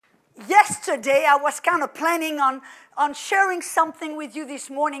yesterday I was kind of planning on sharing something with you this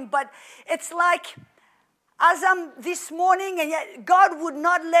morning, but it's like as I'm this morning, and yet God would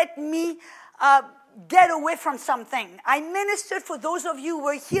not let me get away from something. I ministered, for those of you who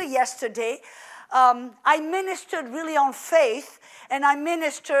were here yesterday, I ministered really on faith, and I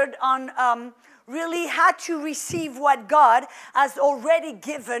ministered on really how to receive what God has already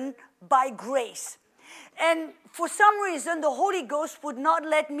given by grace. And for some reason, the Holy Ghost would not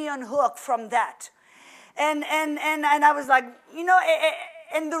let me unhook from that. And I was like,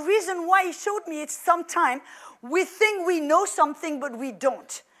 and the reason why he showed me, it's sometimes we think we know something, but we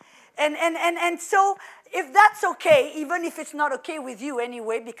don't. And so if that's okay, even if it's not okay with you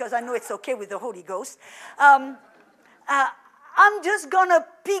anyway, because I know it's okay with the Holy Ghost, I'm just going to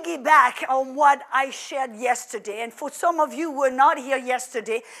piggyback on what I shared yesterday. And for some of you who were not here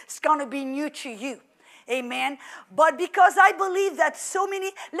yesterday, it's going to be new to you. Amen. But because I believe that so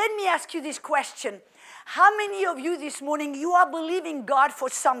many, let me ask you this question. How many of you this morning, you are believing God for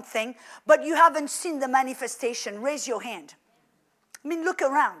something, but you haven't seen the manifestation? Raise your hand. I mean, look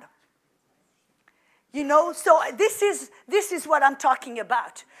around. So this is what I'm talking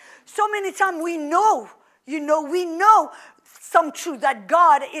about. So many times we know some truth that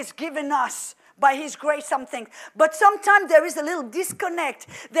God is giving us by his grace, something. But sometimes there is a little disconnect.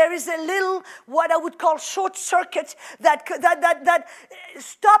 There is a little, what I would call short circuit that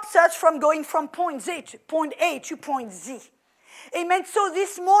stops us from going from point A to point Z. Amen. So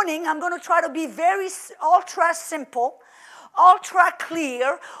this morning, I'm going to try to be very ultra simple, ultra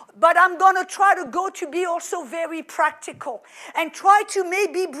clear, but I'm going to try to go to be also very practical and try to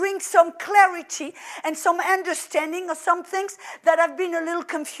maybe bring some clarity and some understanding of some things that have been a little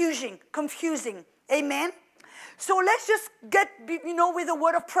confusing. Amen. So let's just get, with a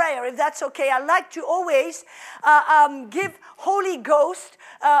word of prayer, if that's okay. I like to always give Holy Ghost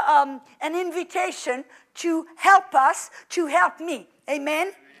an invitation to help us, to help me.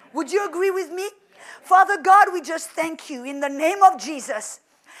 Amen. Would you agree with me? Father God, we just thank you in the name of Jesus.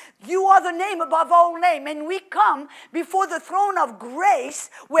 You are the name above all name, and we come before the throne of grace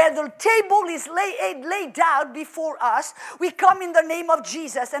where the table is laid out before us. We come in the name of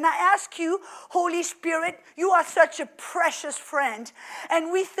Jesus, and I ask you, Holy Spirit, you are such a precious friend,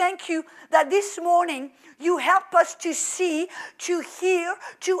 and we thank you that this morning you help us to see, to hear,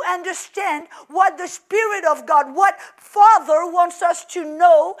 to understand what the Spirit of God, what Father wants us to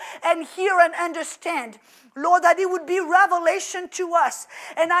know and hear and understand. Lord, that it would be revelation to us.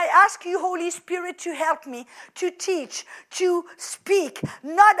 And I ask you, Holy Spirit, to help me, to teach, to speak,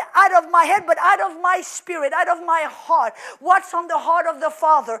 not out of my head, but out of my spirit, out of my heart, what's on the heart of the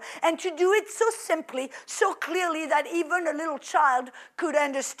Father. And to do it so simply, so clearly that even a little child could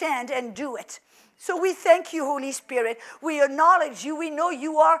understand and do it. So we thank you, Holy Spirit. We acknowledge you. We know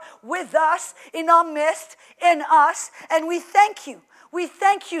you are with us, in our midst, in us. And we thank you. We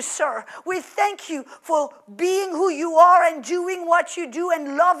thank you, sir. We thank you for being who you are and doing what you do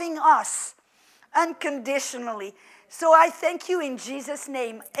and loving us unconditionally. So I thank you in Jesus'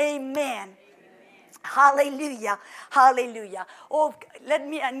 name. Amen. Amen. Hallelujah. Hallelujah. Oh,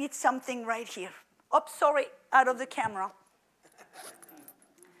 I need something right here. Oh, sorry, out of the camera.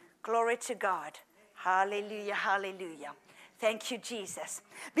 Glory to God. Hallelujah. Hallelujah. Thank you, Jesus.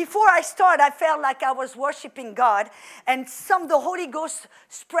 Before I start, I felt like I was worshiping God, and the Holy Ghost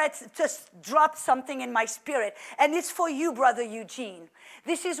just dropped something in my spirit, and it's for you, Brother Eugene.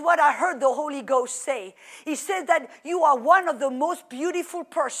 This is what I heard the Holy Ghost say. He said that you are one of the most beautiful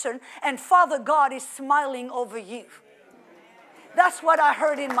person, and Father God is smiling over you. That's what I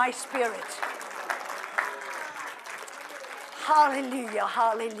heard in my spirit. Hallelujah,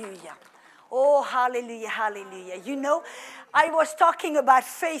 hallelujah. Oh, hallelujah, hallelujah. I was talking about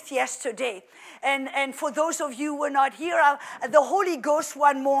faith yesterday. And for those of you who were not here, the Holy Ghost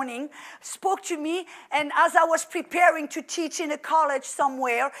one morning spoke to me. And as I was preparing to teach in a college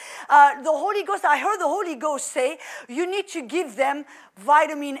somewhere, I heard the Holy Ghost say, you need to give them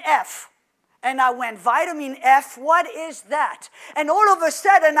vitamin F. And I went, vitamin F, what is that? And all of a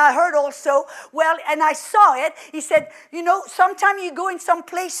sudden I heard also, and I saw it. He said, sometimes you go in some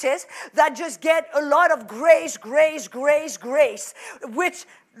places that just get a lot of grace, which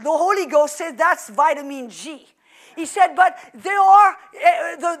the Holy Ghost said that's vitamin G. He said, but there are,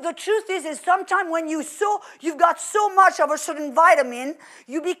 the truth is sometimes when you've got so much of a certain vitamin,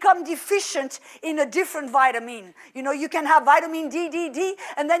 you become deficient in a different vitamin. You can have vitamin D,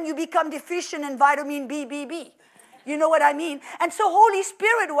 and then you become deficient in vitamin B. You know what I mean? And so Holy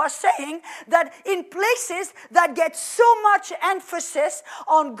Spirit was saying that in places that get so much emphasis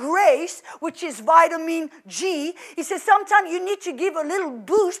on grace, which is vitamin G, he says sometimes you need to give a little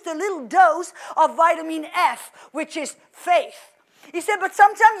boost, a little dose of vitamin F, which is faith. He said, but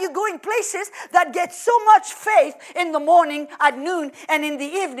sometimes you go in places that get so much faith in the morning, at noon, and in the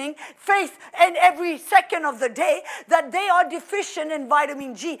evening, faith in every second of the day, that they are deficient in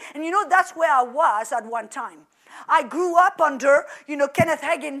vitamin G. And you know, that's where I was at one time. I grew up under, Kenneth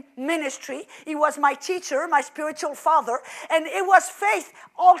Hagin ministry. He was my teacher, my spiritual father. And it was faith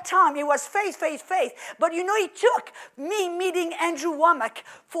all time. It was faith, faith, faith. But it took me meeting Andrew Womack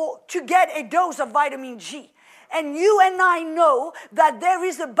to get a dose of vitamin G. And you and I know that there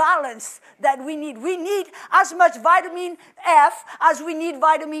is a balance that we need. We need as much vitamin F as we need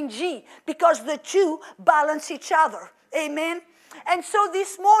vitamin G, because the two balance each other. Amen? And so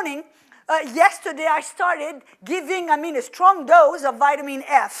this morning, yesterday I started giving, a strong dose of vitamin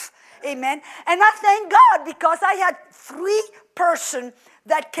F. Amen? And I thank God, because I had 3 persons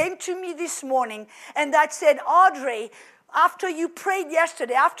that came to me this morning and that said, Audrey, after you prayed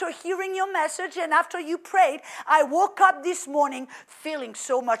yesterday, after hearing your message and after you prayed, I woke up this morning feeling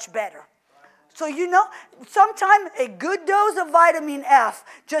so much better. So, sometimes a good dose of vitamin F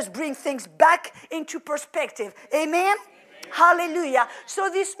just brings things back into perspective. Amen? Hallelujah. So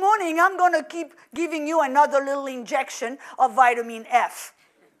this morning, I'm going to keep giving you another little injection of vitamin F.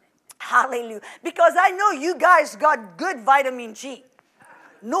 Hallelujah. Because I know you guys got good vitamin G.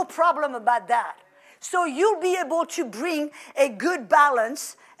 No problem about that. So you'll be able to bring a good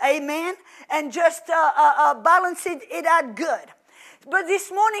balance, amen, and just balance it out good. But this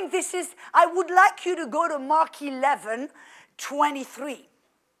morning, I would like you to go to Mark 11:23.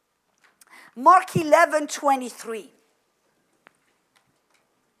 Mark 11:23.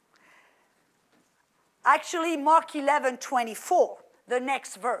 Actually, Mark 11:24, the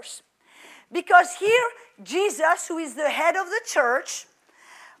next verse. Because here, Jesus, who is the head of the church,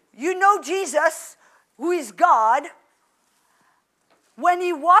 Jesus, who is God, when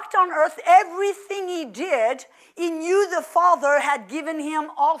he walked on earth, everything he did, he knew the Father had given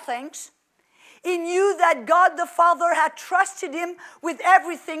him all things. He knew that God the Father had trusted him with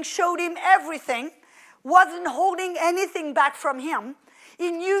everything, showed him everything, wasn't holding anything back from him.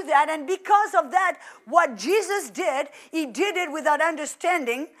 He knew that, and because of that, what Jesus did, he did it without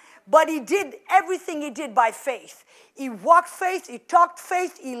understanding, but he did everything he did by faith. He walked faith, he talked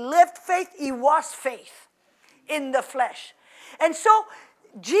faith, he lived faith, he was faith in the flesh. And so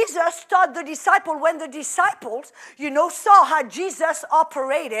Jesus taught the disciple, when the disciples, saw how Jesus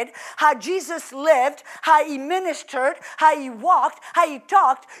operated, how Jesus lived, how he ministered, how he walked, how he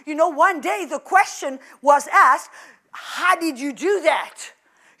talked. One day the question was asked, how did you do that?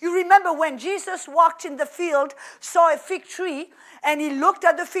 You remember when Jesus walked in the field, saw a fig tree, and he looked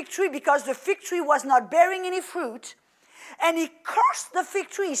at the fig tree because the fig tree was not bearing any fruit. And he cursed the fig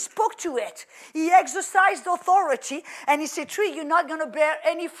tree. He spoke to it. He exercised authority. And he said, tree, you're not going to bear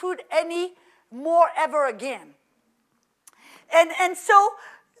any fruit any more ever again. And so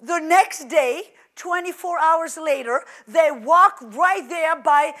the next day, 24 hours later, they walked right there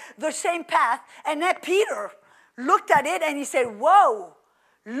by the same path. And then Peter looked at it and he said, whoa,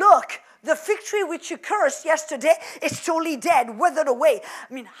 look. The fig tree which you cursed yesterday is totally dead, withered away.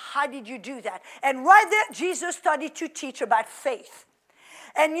 How did you do that? And right there, Jesus started to teach about faith.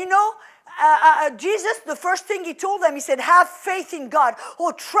 And Jesus, the first thing he told them, he said, have faith in God,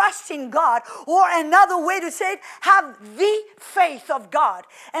 or trust in God, or another way to say it, have the faith of God.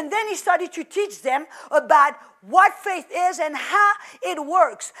 And then he started to teach them about what faith is and how it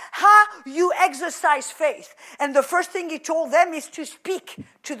works, how you exercise faith. And the first thing he told them is to speak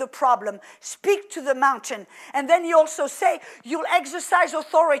to the problem, speak to the mountain. And then he also said, you'll exercise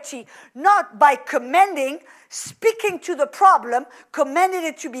authority, not by commanding, speaking to the problem, commanding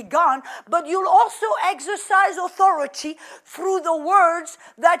it to be gone, but you'll also exercise authority through the words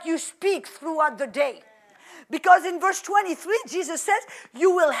that you speak throughout the day. Because in verse 23, Jesus says, you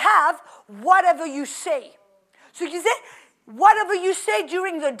will have whatever you say. So you say, whatever you say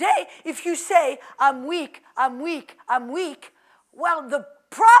during the day, if you say, I'm weak, I'm weak, I'm weak, well, the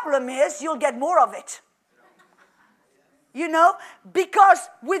problem is you'll get more of it. Because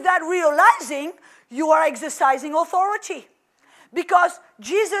without realizing, you are exercising authority. Because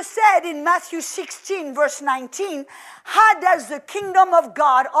Jesus said in Matthew 16, verse 19, how does the kingdom of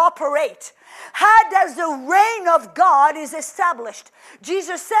God operate? How does the reign of God is established?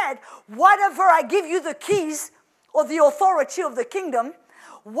 Jesus said, whatever I give you the keys or the authority of the kingdom,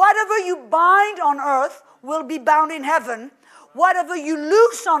 whatever you bind on earth will be bound in heaven. Whatever you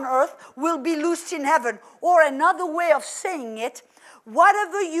loose on earth will be loosed in heaven. Or another way of saying it,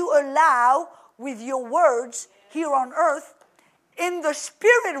 whatever you allow with your words here on earth, in the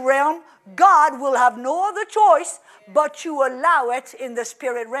spirit realm, God will have no other choice but to allow it in the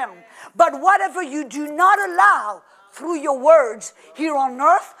spirit realm. But whatever you do not allow through your words here on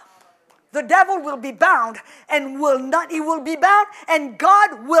earth, the devil will be bound and he will be bound, and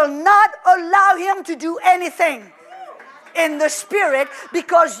God will not allow him to do anything in the spirit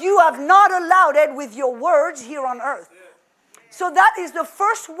because you have not allowed it with your words here on earth. So that is the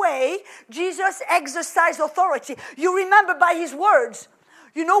first way Jesus exercised authority. You remember by his words.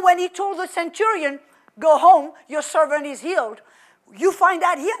 You know, when he told the centurion, go home, your servant is healed. You find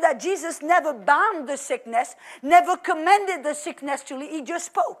out here that Jesus never bound the sickness, never commanded the sickness to leave. He just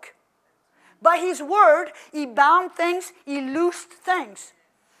spoke. By his word, he bound things, he loosed things.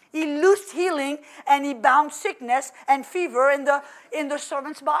 He loosed healing and he bound sickness and fever in the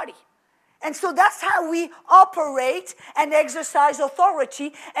servant's body. And so that's how we operate and exercise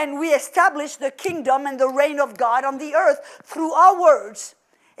authority, and we establish the kingdom and the reign of God on the earth through our words.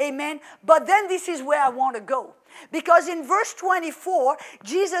 Amen. But then this is where I want to go. Because in verse 24,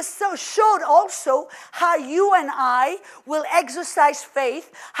 Jesus showed also how you and I will exercise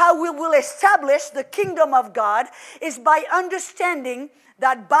faith, how we will establish the kingdom of God, is by understanding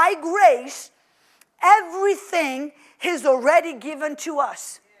that by grace, everything is already given to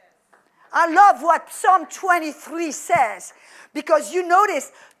us. I love what Psalm 23 says, because you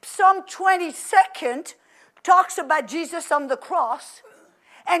notice Psalm 22 talks about Jesus on the cross,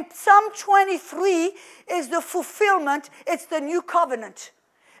 and Psalm 23 is the fulfillment, it's the new covenant.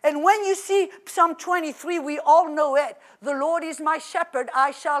 And when you see Psalm 23, we all know it. The Lord is my shepherd,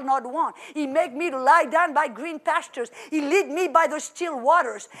 I shall not want. He make me to lie down by green pastures. He lead me by the still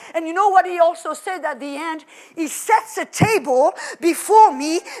waters. And you know what he also said at the end? He sets a table before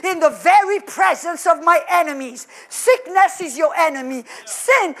me in the very presence of my enemies. Sickness is your enemy.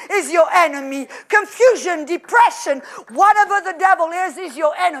 Sin is your enemy. Confusion, depression, whatever the devil is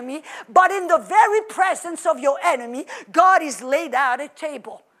your enemy. But in the very presence of your enemy, God is laid out a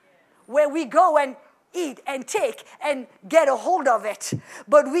table where we go and eat and take and get a hold of it.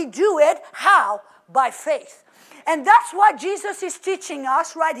 But we do it how? By faith. And that's what Jesus is teaching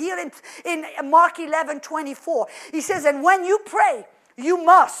us right here in Mark 11:24. He says, and when you pray, you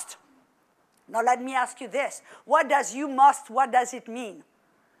must. Now let me ask you this. What does you must, what does it mean?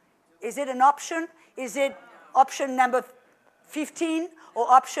 Is it an option? Is it option number 15 or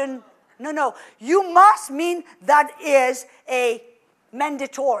option? No. You must mean that is a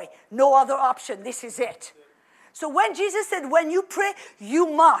mandatory. No other option. This is it. So when Jesus said, when you pray, you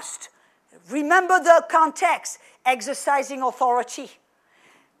must. Remember the context. Exercising authority.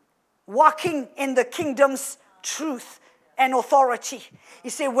 Walking in the kingdom's truth and authority. He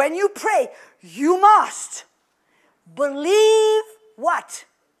said, when you pray, you must believe what?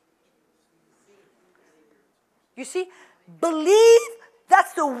 You see? Believe,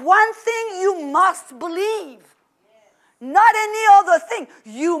 that's the one thing you must believe. Not any other thing.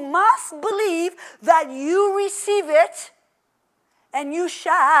 You must believe that you receive it and you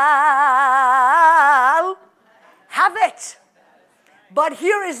shall have it. But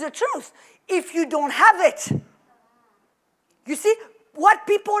here is the truth. If you don't have it, you see what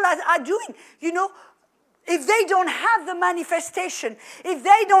people are doing, you know, if they don't have the manifestation, if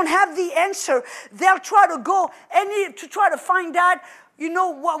they don't have the answer, they'll try to go to try to find out, you know,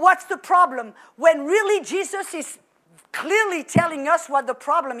 what's the problem, when really Jesus is clearly telling us what the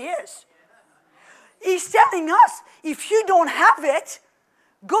problem is. He's telling us, if you don't have it,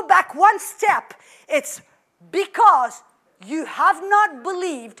 go back one step. It's because you have not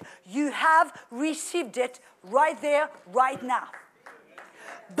believed, you have received it right there, right now.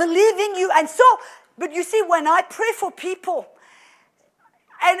 Believing you, and so, but you see, when I pray for people,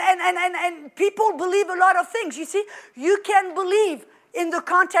 and people believe a lot of things, you see, you can believe in the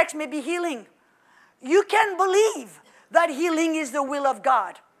context, maybe healing. You can believe that healing is the will of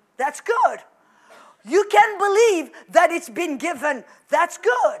God. That's good. You can believe that it's been given. That's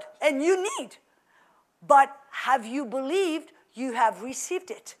good. And you need. But have you believed you have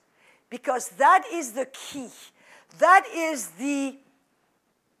received it? Because that is the key. That is the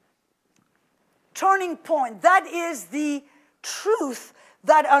turning point. That is the truth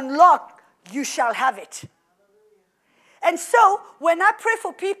that unlock, you shall have it. And so, when I pray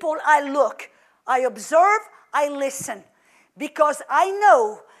for people, I look, I observe, I listen, because I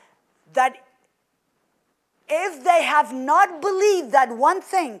know that if they have not believed that one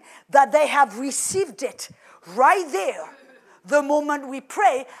thing, that they have received it right there, the moment we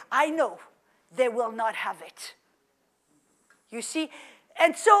pray, I know they will not have it. You see?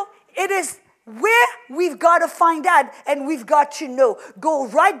 And so it is where we've got to find out and we've got to know. Go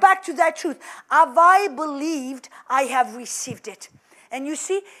right back to that truth. Have I believed I have received it? And you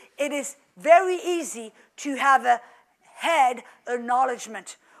see, it is very easy to have a head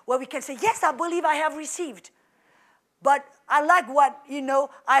acknowledgement where we can say, yes, I believe I have received. But I like what,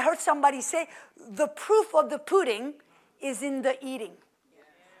 I heard somebody say, the proof of the pudding is in the eating.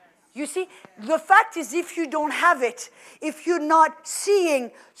 You see, the fact is if you don't have it, if you're not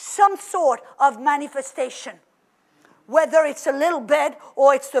seeing some sort of manifestation, whether it's a little bit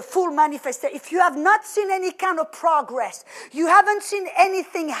or it's the full manifestation, if you have not seen any kind of progress, you haven't seen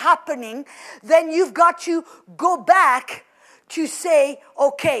anything happening, then you've got to go back to say,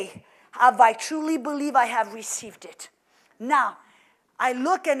 okay, have I truly believe I have received it? Now, I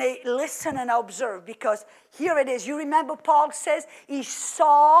look and I listen and I observe because here it is. You remember Paul says he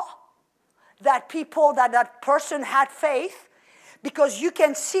saw that that person had faith because you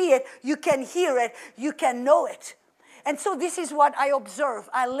can see it, you can hear it, you can know it. And so this is what I observe.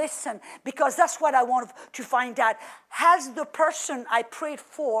 I listen because that's what I want to find out. Has the person I prayed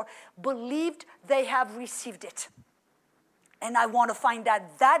for believed they have received it? And I want to find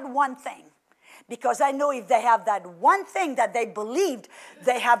out that one thing. Because I know if they have that one thing that they believed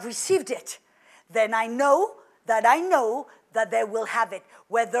they have received it, then I know that they will have it.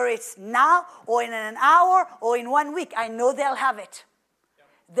 Whether it's now or in an hour or in 1 week, I know they'll have it.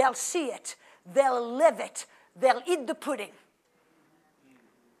 They'll see it. They'll live it. They'll eat the pudding.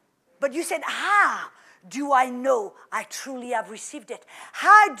 But you said, how do I know I truly have received it?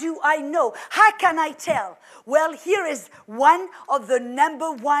 How do I know? How can I tell? Well, here is one of the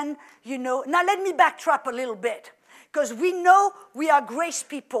number one, Now, let me backtrack a little bit. Because we know we are grace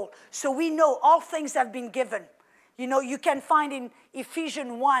people. So we know all things have been given. You can find in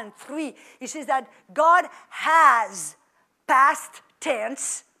Ephesians 1:3, it says that God has, past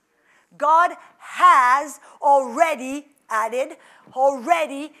tense, God has already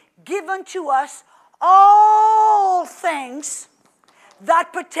given to us all things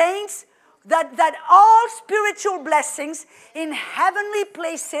that pertains, that all spiritual blessings in heavenly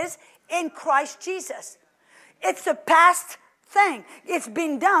places in Christ Jesus. It's a past thing. It's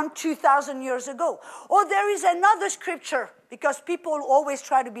been done 2,000 years ago. Or there is another scripture, because people always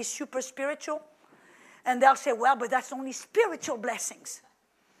try to be super spiritual, and they'll say, well, but that's only spiritual blessings.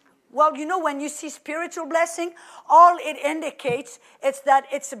 Well, when you see spiritual blessing, all it indicates is that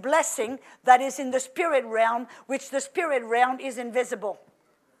it's a blessing that is in the spirit realm, which the spirit realm is invisible.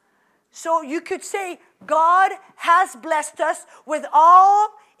 So you could say God has blessed us with all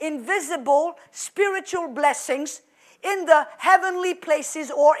invisible spiritual blessings in the heavenly places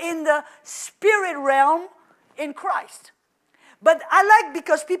or in the spirit realm in Christ. But I like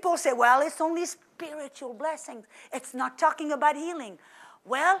because people say, well, it's only spiritual blessings. It's not talking about healing.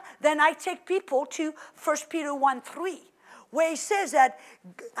 Well, then I take people to 1 Peter 1:3, where he says that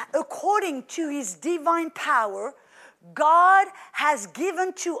according to his divine power, God has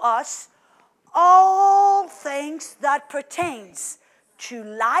given to us all things that pertains to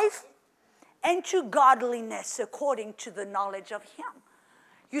life and to godliness according to the knowledge of him.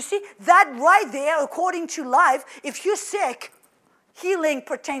 You see, that right there, according to life, if you're sick, healing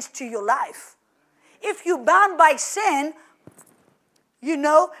pertains to your life. If you're bound by sin,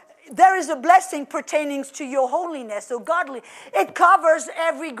 there is a blessing pertaining to your holiness, so godly. It covers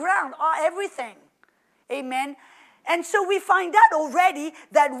every ground, everything. Amen. And so we find out already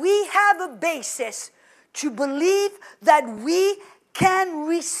that we have a basis to believe that we can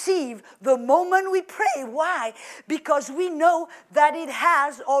receive the moment we pray. Why? Because we know that it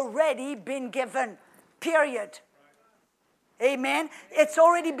has already been given. Period. Amen. It's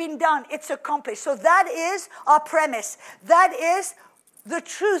already been done. It's accomplished. So that is our premise. That is the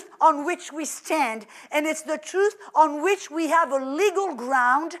truth on which we stand. And it's the truth on which we have a legal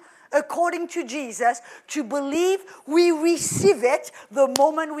ground, according to Jesus, to believe we receive it the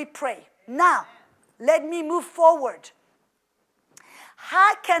moment we pray. Now, let me move forward.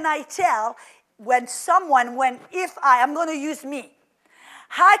 How can I tell I'm going to use me.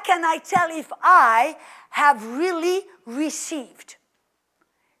 How can I tell if I have really received?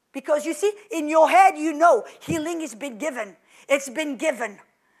 Because you see, in your head, healing has been given. It's been given.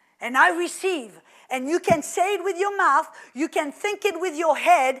 And I receive. And you can say it with your mouth. You can think it with your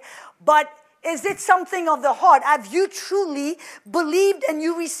head. But is it something of the heart? Have you truly believed and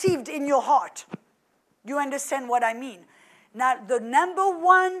you received in your heart? You understand what I mean? Now, the number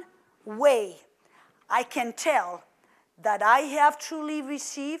one way I can tell that I have truly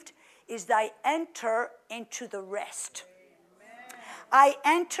received is that I enter into the rest. I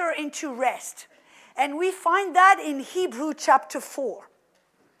enter into rest. And we find that in Hebrew chapter 4.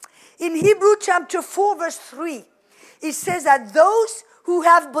 In Hebrew chapter 4, verse 3, it says that those who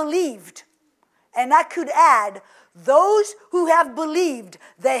have believed, and I could add, those who have believed,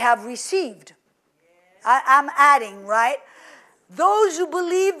 they have received. I'm adding, right? Those who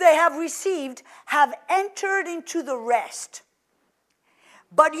believe they have received have entered into the rest.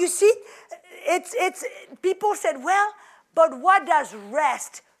 But you see, it's people said, well, but what does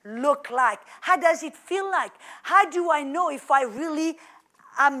rest look like? How does it feel like? How do I know if I really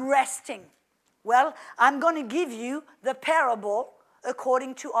am resting? Well, I'm going to give you the parable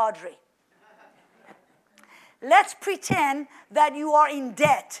according to Audrey. Let's pretend that you are in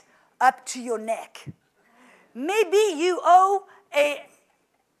debt up to your neck. Maybe you owe a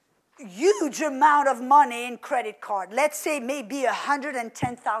huge amount of money in credit card. Let's say maybe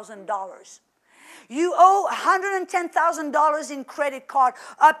 $110,000. You owe $110,000 in credit card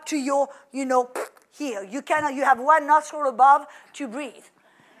up to your, here. You have one nostril above to breathe.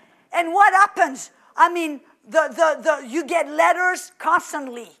 And what happens? I mean, you get letters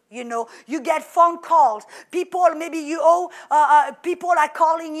constantly, You get phone calls. People, maybe you owe, people are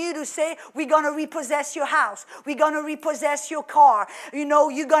calling you to say, we're going to repossess your house. We're going to repossess your car.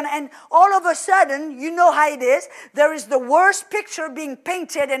 And all of a sudden, you know how it is. There is the worst picture being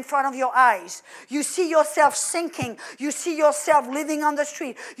painted in front of your eyes. You see yourself sinking. You see yourself living on the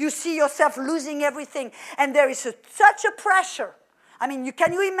street. You see yourself losing everything. And there is such a pressure. I mean,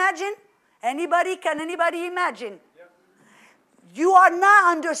 can you imagine? Can anybody imagine? Yep. You are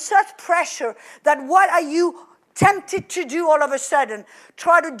now under such pressure that what are you tempted to do all of a sudden?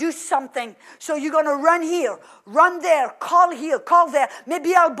 Try to do something. So you're going to run here, run there, call here, call there.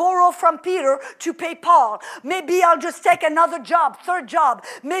 Maybe I'll borrow from Peter to pay Paul. Maybe I'll just take another job, third job.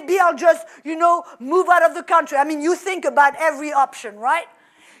 Maybe I'll just, move out of the country. I mean, you think about every option, right?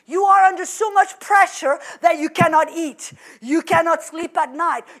 You are under so much pressure that you cannot eat. You cannot sleep at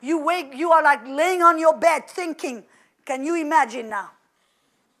night. You are like laying on your bed thinking. Can you imagine now?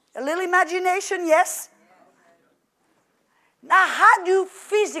 A little imagination, yes? Now, how do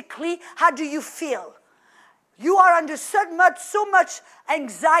you feel? You are under so much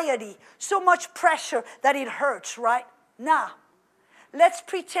anxiety, so much pressure that it hurts, right? Now, let's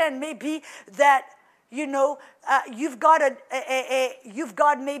pretend maybe that you've got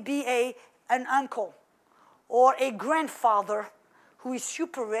maybe an uncle or a grandfather who is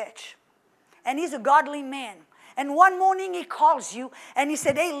super rich, and he's a godly man. And one morning he calls you and he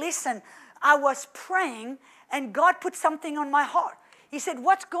said, "Hey, listen, I was praying and God put something on my heart." He said,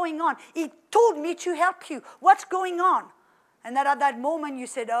 "What's going on?" He told me to help you. What's going on? And at that moment you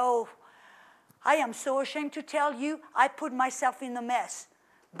said, "Oh, I am so ashamed to tell you, I put myself in the mess.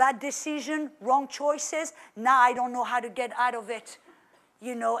 Bad decision, wrong choices. Now I don't know how to get out of it.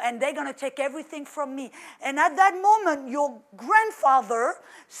 And they're going to take everything from me." And at that moment, your grandfather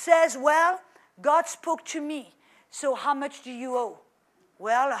says, "Well, God spoke to me. So how much do you owe?"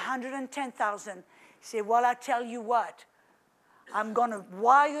 "Well, $110,000. He said, "Well, I tell you what. I'm going to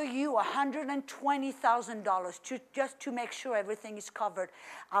wire you $120,000 just to make sure everything is covered.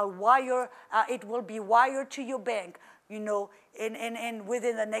 It will be wired to your bank,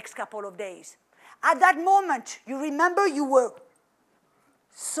 within the next couple of days." At that moment, you remember you were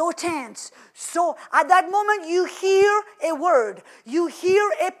so tense. So at that moment, you hear a word. You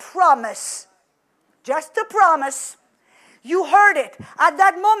hear a promise. Just a promise. You heard it. At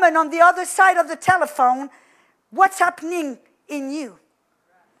that moment, on the other side of the telephone, what's happening in you?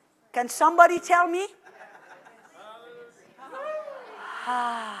 Can somebody tell me?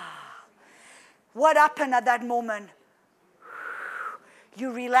 What happened at that moment?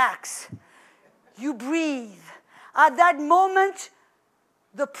 You relax. You breathe. At that moment,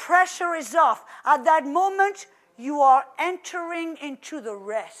 the pressure is off. At that moment, you are entering into the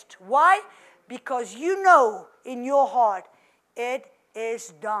rest. Why? Because you know in your heart, it is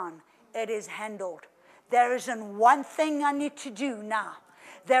done. It is handled. There isn't one thing I need to do now.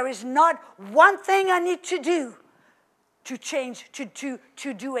 There is not one thing I need to do to change, to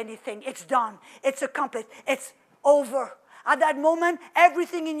do anything. It's done. It's accomplished. It's over. At that moment,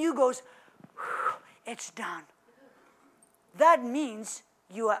 everything in you goes, it's done. That means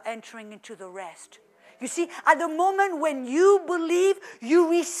you are entering into the rest. You see, at the moment when you believe you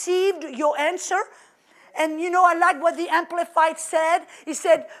received your answer, and I like what the Amplified said. He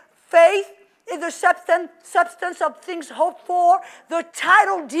said, faith is the substance of things hoped for, the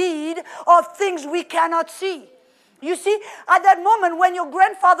title deed of things we cannot see. You see, at that moment when your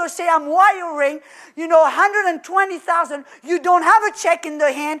grandfather say, I'm wiring, 120,000, you don't have a check in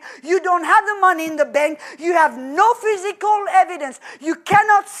the hand, you don't have the money in the bank, you have no physical evidence, you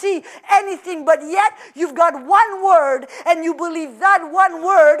cannot see anything, but yet you've got one word and you believe that one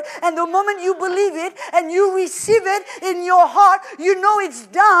word, and the moment you believe it and you receive it in your heart, you know it's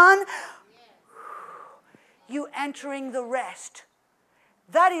done, you entering the rest.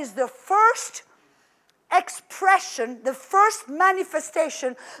 That is the first expression, the first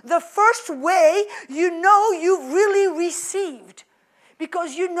manifestation, the first way you know you've really received.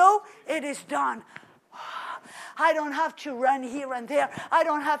 Because you know it is done. I don't have to run here and there. I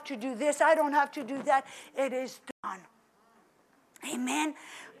don't have to do this. I don't have to do that. It is done. Amen.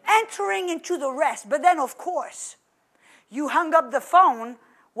 Entering into the rest. But then, of course, you hung up the phone.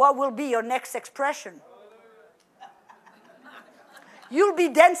 What will be your next expression? You'll be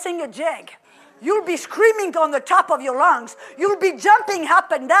dancing a jig. You'll be screaming on the top of your lungs. You'll be jumping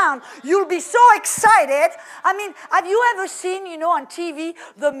up and down. You'll be so excited. I mean, have you ever seen, on TV,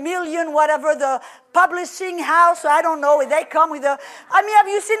 the million, whatever, the publishing house, I don't know, they come with have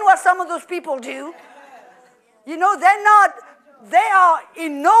you seen what some of those people do? They are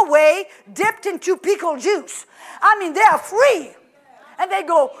in no way dipped into pickle juice. They are free. And they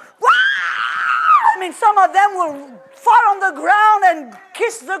go, wah! Some of them will fall on the ground and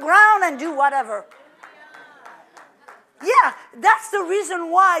kiss the ground and do whatever. Yeah, that's the reason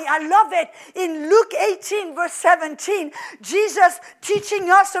why I love it. In Luke 18, verse 17, Jesus teaching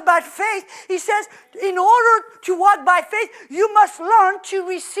us about faith, he says, in order to walk by faith, you must learn to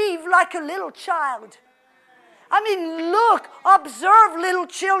receive like a little child. Look, observe little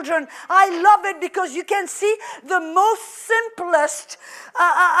children. I love it because you can see the most simplest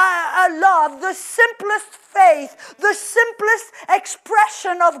love, the simplest faith, the simplest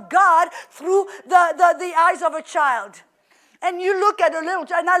expression of God through the eyes of a child. And you look at a little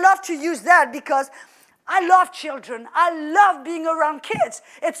child, and I love to use that because I love children. I love being around kids.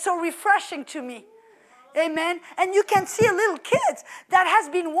 It's so refreshing to me. Amen. And you can see a little kid that has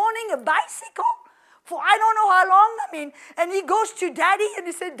been wanting a bicycle for I don't know how long, and he goes to Daddy and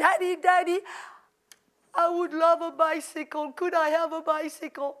he said, Daddy, I would love a bicycle. Could I have a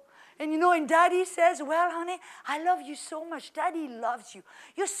bicycle? And Daddy says, well, honey, I love you so much. Daddy loves you.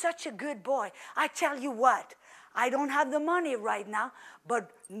 You're such a good boy. I tell you what, I don't have the money right now, but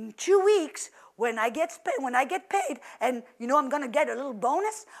in 2 weeks, when I get paid, and I'm going to get a little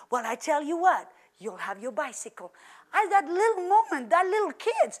bonus, well, I tell you what, you'll have your bicycle. At that little moment, that little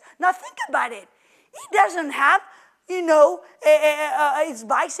kid, now think about it. He doesn't have, his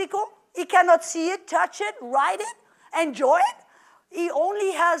bicycle. He cannot see it, touch it, ride it, enjoy it. He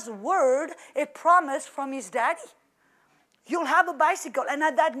only has word, a promise from his daddy. You'll have a bicycle. And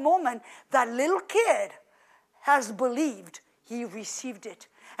at that moment, that little kid has believed he received it.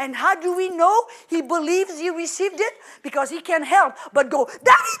 And how do we know he believes he received it? Because he can't help but go,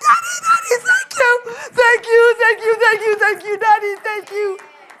 Daddy, thank you, Daddy, thank you.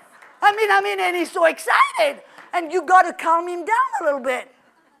 And he's so excited. And you got to calm him down a little bit.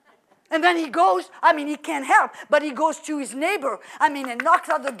 And then he goes, he can't help, but he goes to his neighbor, and knocks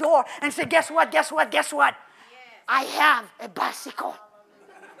on the door and says, guess what? Yes. I have a bicycle.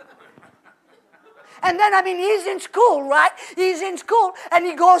 And then, he's in school, right? He's in school, and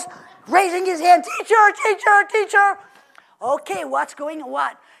he goes, raising his hand, teacher. Okay, what's going on?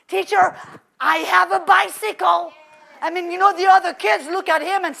 What? Teacher, I have a bicycle. The other kids look at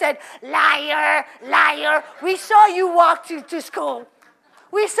him and said, liar, we saw you walk to school.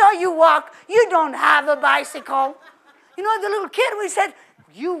 We saw you walk. You don't have a bicycle. The little kid, we said,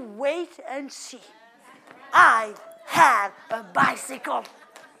 you wait and see. I have a bicycle.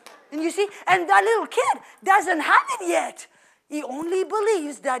 And you see, and that little kid doesn't have it yet. He only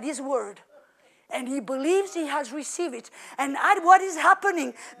believes that is word. And he believes he has received it. And what is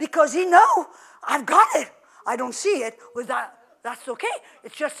happening? Because he knows, I've got it. I don't see it. Well, that's okay.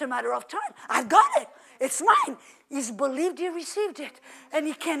 It's just a matter of time. I've got it. It's mine. He's believed he received it. And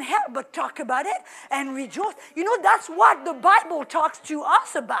he can't help but talk about it and rejoice. That's what the Bible talks to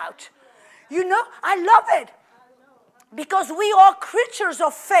us about. I love it. Because we are creatures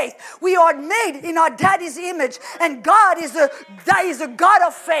of faith. We are made in our daddy's image. And God is a God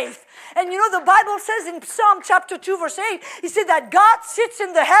of faith. And the Bible says in Psalm chapter 2 verse 8, he said that God sits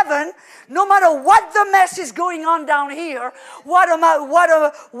in the heaven, no matter what the mess is going on down here, what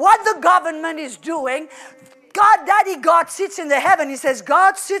the government is doing, God sits in the heaven. He says,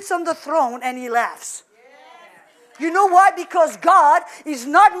 God sits on the throne and he laughs. You know why? Because God is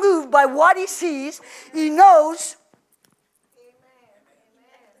not moved by what he sees. He knows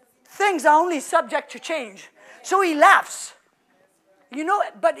things are only subject to change. So he laughs. You know,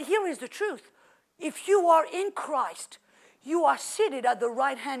 but here is the truth. If you are in Christ, you are seated at the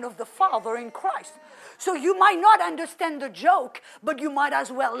right hand of the Father in Christ. So you might not understand the joke, but you might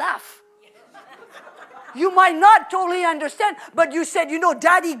as well laugh. You might not totally understand, but you said, you know,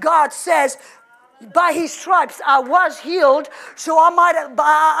 Daddy God says, by his stripes I was healed, so I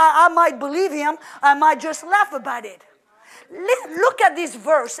might believe him. I might just laugh about it. Look at this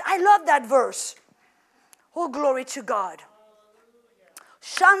verse. I love that verse. Oh, glory to God.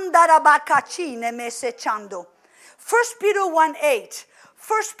 1 Peter 1:8.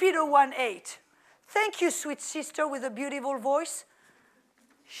 1 Peter 1:8. Thank you, sweet sister with a beautiful voice.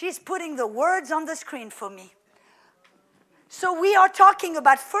 She's putting the words on the screen for me. So we are talking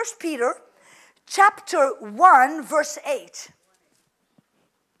about 1 Peter chapter 1, verse 8.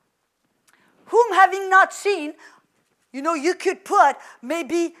 Whom having not seen, you know, you could put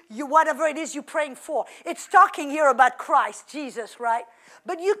maybe whatever it is you're praying for. It's talking here about Christ, Jesus, right?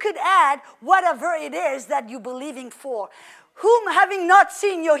 But you could add whatever it is that you're believing for. Whom having not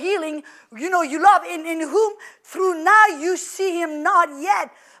seen your healing, you know, you love, in whom through now you see him not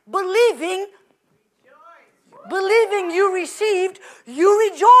yet, believing you received, you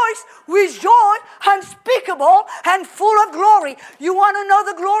rejoice with joy unspeakable and full of glory. You want to know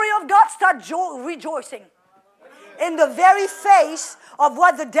the glory of God? Start rejoicing. In the very face of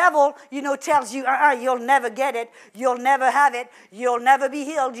what the devil, you know, tells you, you'll never get it, you'll never have it, you'll never be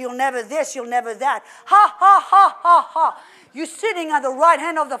healed, you'll never this, you'll never that. Ha, ha, ha, ha, ha. You're sitting at the right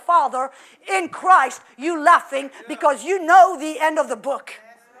hand of the Father in Christ, you laughing because you know the end of the book.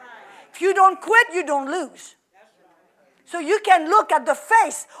 If you don't quit, you don't lose. So you can look at the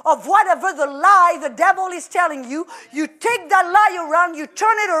face of whatever the lie the devil is telling you. You take that lie around, you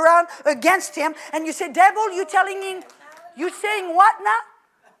turn it around against him, and you say, devil, you telling him, you saying what now?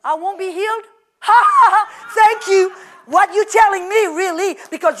 I won't be healed? Ha ha ha, thank you. What you telling me really,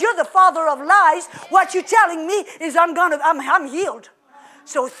 because you're the father of lies, what you telling me is I'm healed.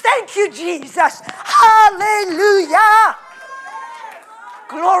 So thank you, Jesus. Hallelujah.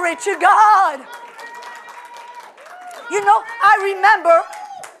 Glory to God. You know, I remember,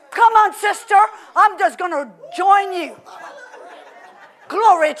 come on, sister, I'm just going to join you.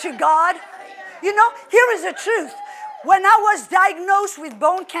 Glory to God. You know, here is the truth. When I was diagnosed with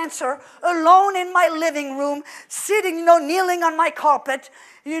bone cancer, alone in my living room, sitting, you know, kneeling on my carpet,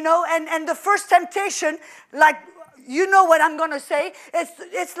 you know, and the first temptation, like, you know what I'm going to say,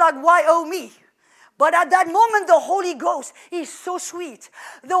 it's like, why oh me? But at that moment, the Holy Ghost, he's so sweet.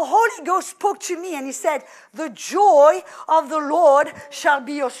 The Holy Ghost spoke to me and he said, the joy of the Lord shall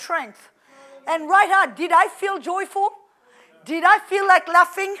be your strength. And right out, did I feel joyful? Did I feel like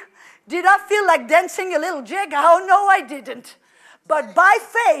laughing? Did I feel like dancing a little jig? Oh, no, I didn't. But by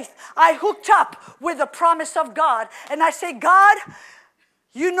faith, I hooked up with the promise of God. And I say, God,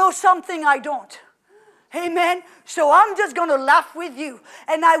 you know something I don't. Amen. So I'm just going to laugh with you.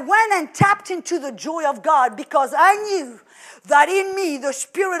 And I went and tapped into the joy of God because I knew that in me the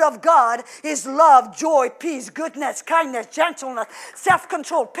Spirit of God is love, joy, peace, goodness, kindness, gentleness,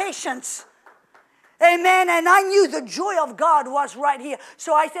 self-control, patience. Amen. And I knew the joy of God was right here.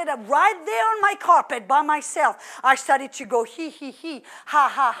 So I said, right there on my carpet by myself, I started to go, he, ha,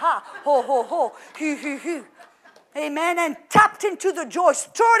 ha, ha, ho, ho, ho, hu. Amen. And tapped into the joy,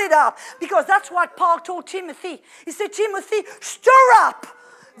 stirred it up. Because that's what Paul told Timothy. He said, Timothy, stir up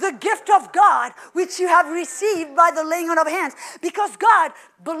the gift of God which you have received by the laying on of hands. Because God,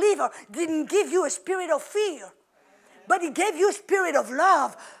 believer, didn't give you a spirit of fear. But he gave you a spirit of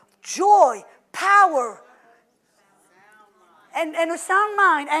love, joy, power, and a sound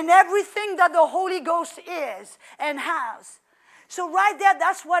mind. And everything that the Holy Ghost is and has. So right there,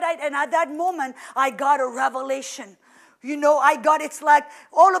 that's what and at that moment, I got a revelation. You know, it's like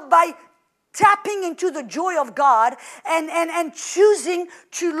all by tapping into the joy of God and choosing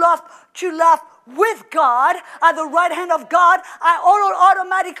to laugh with God at the right hand of God, I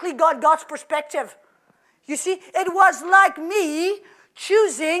automatically got God's perspective. You see, it was like me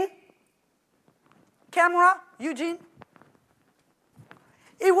choosing, camera, Eugene.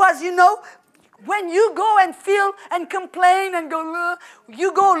 It was, you know, when you go and feel and complain and go,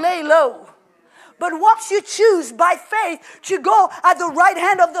 you go lay low. But once you choose by faith to go at the right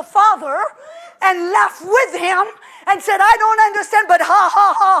hand of the Father and laugh with him and said, I don't understand, but ha,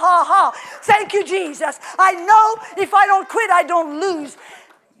 ha, ha, ha, ha. Thank you, Jesus. I know if I don't quit, I don't lose.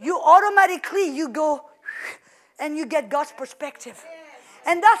 You automatically, you go and you get God's perspective.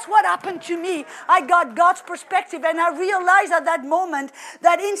 And that's what happened to me. I got God's perspective, and I realized at that moment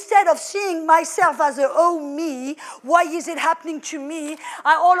that instead of seeing myself as a oh me, why is it happening to me?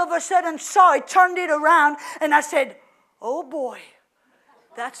 I all of a sudden saw it, turned it around, and I said, oh boy,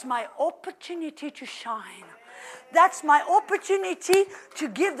 that's my opportunity to shine. That's my opportunity to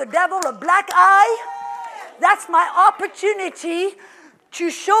give the devil a black eye. That's my opportunity to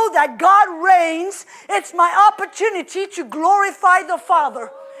show that God reigns. It's my opportunity to glorify the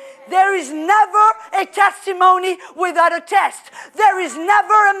Father. There is never a testimony without a test. There is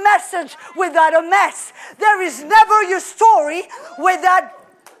never a message without a mess. There is never your story without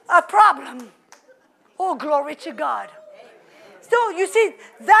a problem. Oh, glory to God. So, you see,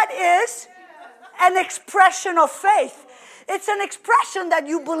 that is an expression of faith. It's an expression that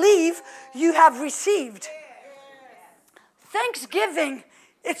you believe you have received. Thanksgiving,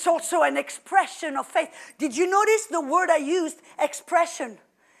 it's also an expression of faith. Did you notice the word I used, expression?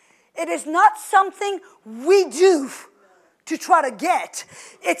 It is not something we do to try to get.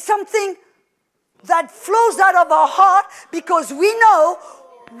 It's something that flows out of our heart because we know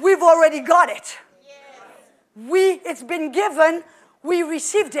we've already got it. It's been given. We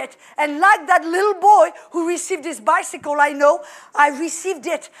received it. And like that little boy who received his bicycle, I received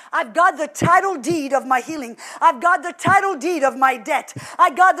it. I've got the title deed of my healing. I've got the title deed of my debt. I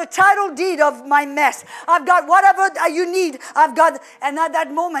got the title deed of my mess. I've got whatever you need. And at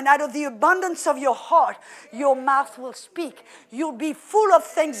that moment, out of the abundance of your heart, your mouth will speak. You'll be full of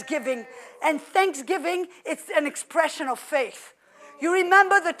thanksgiving. And thanksgiving, it's an expression of faith. You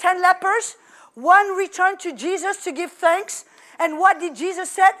remember the 10 lepers? One returned to Jesus to give thanks. And what did Jesus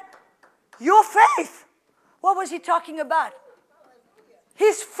say? Your faith. What was he talking about?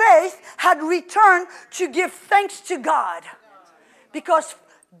 His faith had returned to give thanks to God. Because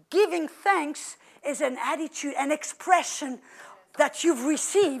giving thanks is an attitude, an expression that you've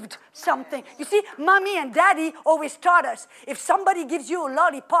received something. You see, mommy and daddy always taught us, if somebody gives you a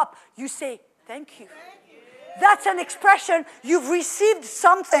lollipop, you say, thank you. That's an expression, you've received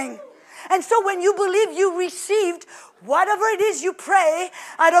something. And so when you believe you received whatever it is you pray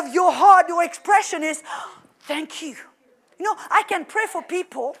out of your heart, your expression is, thank you. I can pray for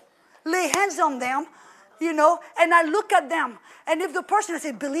people, lay hands on them, and I look at them. And if the person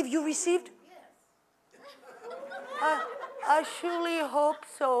says, believe you received? I surely hope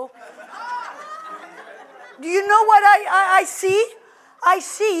so. Do you know what I see? I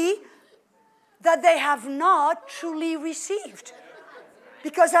see that they have not truly received.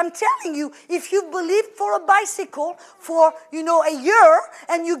 Because I'm telling you, if you believe for a bicycle for, a year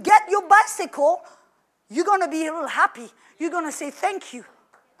and you get your bicycle, you're going to be a little happy. You're going to say thank you.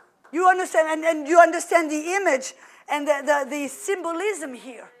 You understand, and you understand the image and the symbolism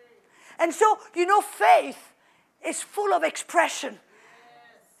here. And so, faith is full of expression.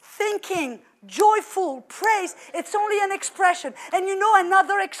 Thinking, joyful, praise, it's only an expression. And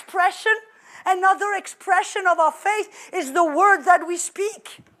another expression of our faith is the word that we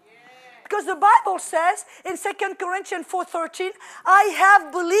speak. Because the Bible says in 2 Corinthians 4:13, I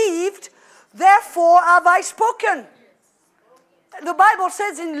have believed, therefore have I spoken. The Bible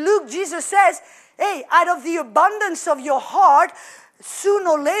says in Luke, Jesus says, hey, out of the abundance of your heart,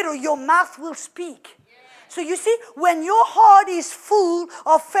 sooner or later your mouth will speak. So you see, when your heart is full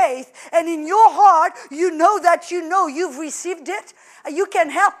of faith, and in your heart you know that you've received it, you can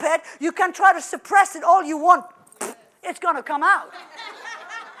help it, you can try to suppress it all you want, it's going to come out.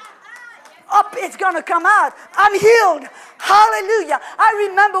 It's going to come out. I'm healed. Hallelujah. I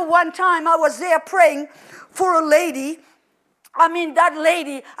remember one time I was there praying for a lady. That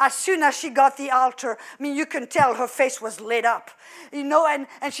lady, as soon as she got the altar, you can tell her face was lit up. And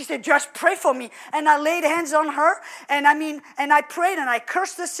she said, just pray for me. And I laid hands on her, and I prayed, and I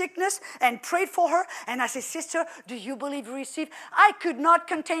cursed the sickness, and prayed for her. And I said, sister, do you believe you received? I could not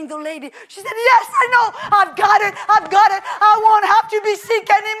contain the lady. She said, yes, I know, I've got it. I won't have to be sick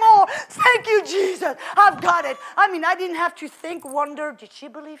anymore. Thank you, Jesus. I've got it. I didn't have to think, wonder, did she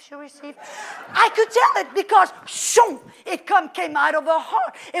believe she received? I could tell it because, shoom, it came out of her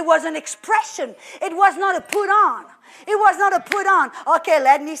heart. It was an expression. It was not a put on. It was not a put on. Okay,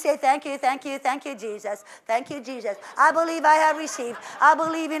 let me say thank you, Jesus. Thank you, Jesus. I believe I have received. I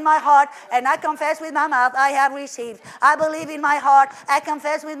believe in my heart, and I confess with my mouth, I have received. I believe in my heart, I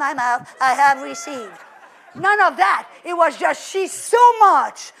confess with my mouth, I have received. None of that. It was just she so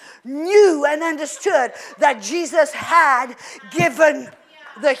much knew and understood that Jesus had given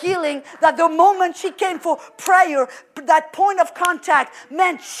the healing, that the moment she came for prayer, that point of contact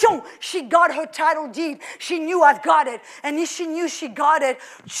meant, shoo, she got her title deed. She knew I've got it. And if she knew she got it,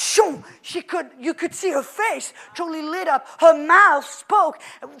 shoo, you could see her face totally lit up. Her mouth spoke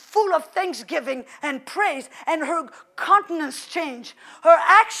full of thanksgiving and praise, and her countenance changed. Her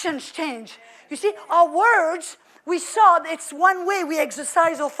actions changed. You see, our words, we saw it's one way we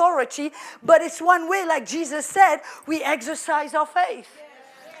exercise authority, but it's one way, like Jesus said, we exercise our faith.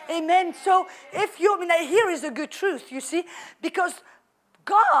 Amen. So here is a good truth, you see, because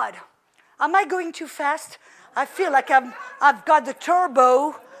God, am I going too fast? I feel like I've got the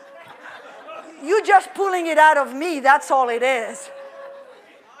turbo. You're just pulling it out of me, that's all it is.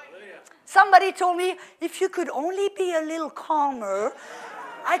 Somebody told me, if you could only be a little calmer,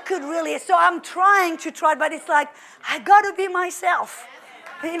 I could really, so I'm trying, but it's like, I got to be myself.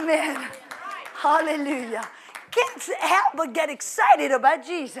 Amen. Hallelujah. Can't help but get excited about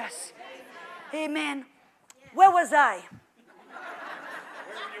Jesus. Amen. Where was I?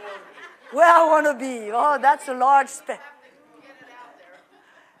 Where I want to be. Oh, that's a large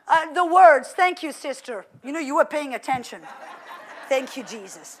the words. Thank you, sister. You were paying attention. Thank you,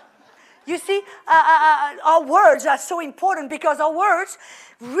 Jesus. You see, our words are so important because our words,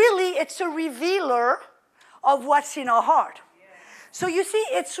 really, it's a revealer of what's in our heart. So you see,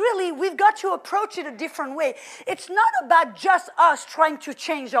 it's really, we've got to approach it a different way. It's not about just us trying to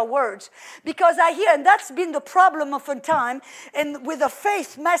change our words. Because I hear, and that's been the problem of a time, and with a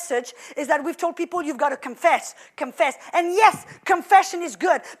faith message, is that we've told people you've got to confess. And yes, confession is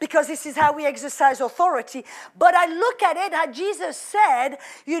good, because this is how we exercise authority. But I look at it, how Jesus said,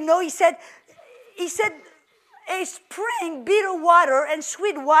 he said, a spring, bitter water and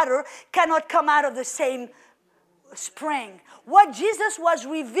sweet water cannot come out of the same spring. What Jesus was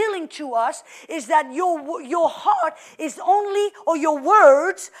revealing to us is that your heart is only, or your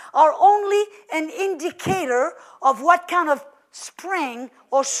words are only an indicator of what kind of spring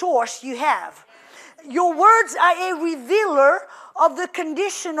or source you have. Your words are a revealer of the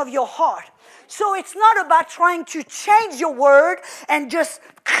condition of your heart. So it's not about trying to change your word and just,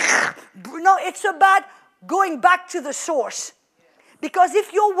 no, it's about going back to the source. Because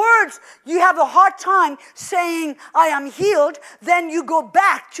if your words, you have a hard time saying, I am healed, then you go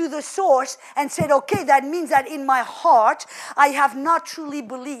back to the source and said, okay, that means that in my heart, I have not truly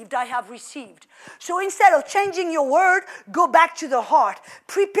believed, I have received. So instead of changing your word, go back to the heart.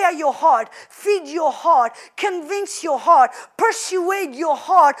 Prepare your heart. Feed your heart. Convince your heart. Persuade your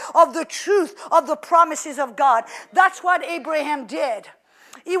heart of the truth of the promises of God. That's what Abraham did.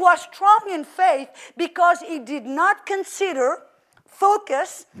 He was strong in faith because he did not consider,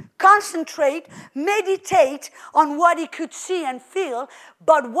 focus, concentrate, meditate on what he could see and feel.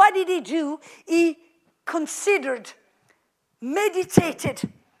 But what did he do? He considered,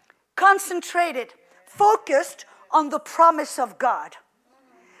 meditated, concentrated, focused on the promise of God.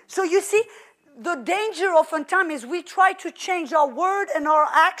 So you see, the danger oftentimes is we try to change our word and our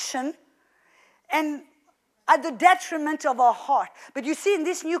action and at the detriment of our heart. But you see, in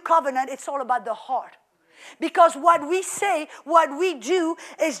this new covenant, it's all about the heart. Because what we say, what we do,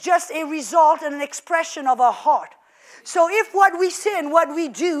 is just a result and an expression of our heart. So if what we say and what we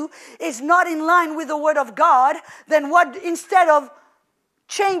do is not in line with the Word of God, then instead of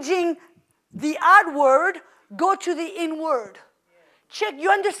changing the outward, go to the inward. Check, you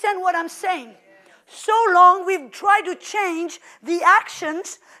understand what I'm saying? So long we've tried to change the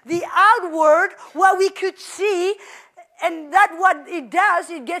actions, the outward, what we could see, and that what it does,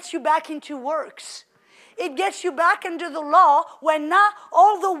 it gets you back into works. It gets you back under the law when now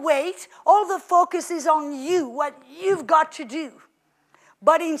all the weight, all the focus is on you, what you've got to do.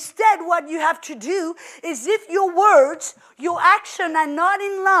 But instead what you have to do is if your words, your action are not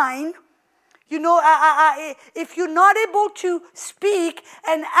in line, if you're not able to speak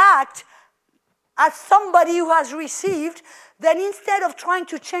and act as somebody who has received, then instead of trying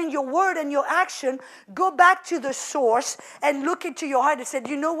to change your word and your action, go back to the source and look into your heart and say,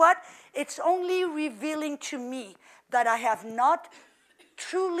 you know what? It's only revealing to me that I have not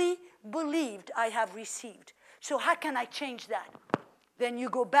truly believed I have received. So how can I change that? Then you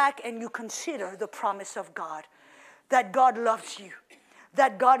go back and you consider the promise of God, that God loves you,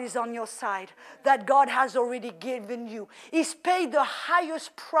 that God is on your side, that God has already given you. He's paid the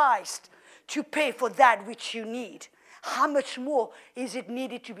highest price to pay for that which you need. How much more is it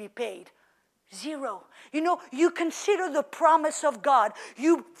needed to be paid? Zero. You consider the promise of God.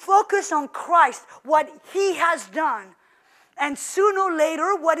 You focus on Christ, what He has done. And sooner or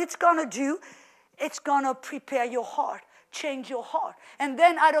later, what it's going to do, it's going to prepare your heart, change your heart. And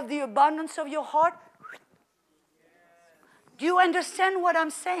then out of the abundance of your heart, Do you understand what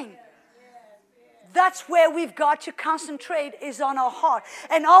I'm saying? That's where we've got to concentrate, is on our heart.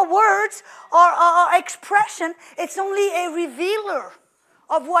 And our words, our expression, it's only a revealer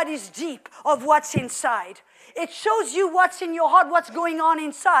of what is deep, of what's inside. It shows you what's in your heart, what's going on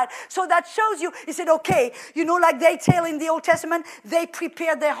inside. So that shows you, he said, okay, like they tell in the Old Testament, they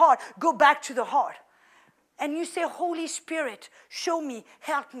prepared their heart. Go back to the heart. And you say, Holy Spirit, show me,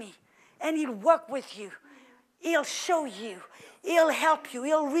 help me. And he'll work with you. He'll show you. He'll help you.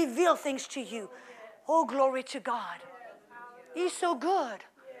 He'll reveal things to you. Oh, glory to God. He's so good.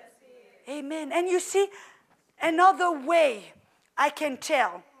 Amen. And you see, another way I can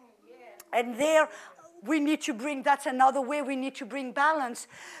tell, and there we need to bring, that's another way we need to bring balance,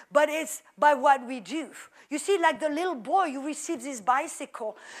 but it's by what we do. You see, like the little boy who receives his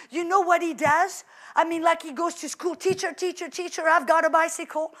bicycle, you know what he does? I mean, like he goes to school, teacher, I've got a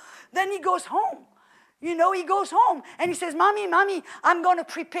bicycle. Then he goes home. He goes home and he says, Mommy, I'm going to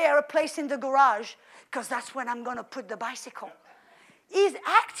prepare a place in the garage because that's when I'm going to put the bicycle. He's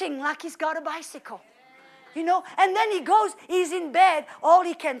acting like he's got a bicycle. And then he goes, he's in bed, all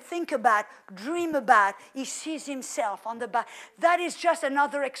he can think about, dream about, he sees himself on the back. That is just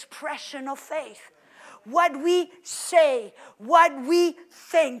another expression of faith. What we say, what we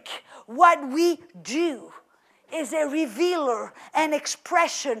think, what we do is a revealer, an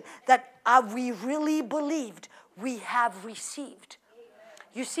expression that we really believed we have received.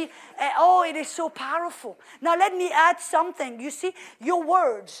 You see, it is so powerful. Now let me add something. You see, your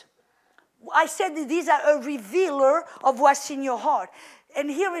words, I said that these are a revealer of what's in your heart. And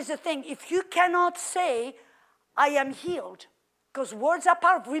here is the thing. If you cannot say, I am healed, because words are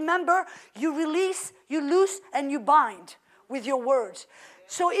powerful. Remember, you release, you loose, and you bind with your words.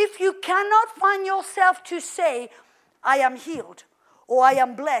 So if you cannot find yourself to say, I am healed, or I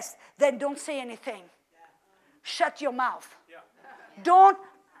am blessed, then don't say anything. Shut your mouth. Don't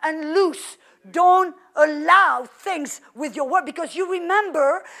unloose. Don't allow things with your word, because you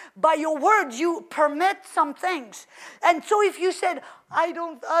remember by your words you permit some things. And so if you said,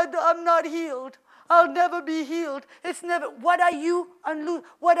 I'm not healed, I'll never be healed, it's never, what are you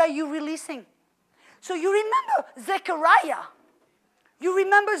releasing? So you remember Zechariah. You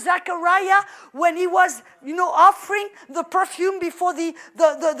remember Zechariah when he was, offering the perfume before the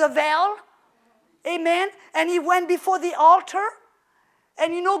veil? Amen? And he went before the altar.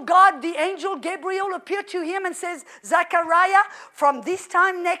 And God, the angel Gabriel, appeared to him and says, Zechariah, from this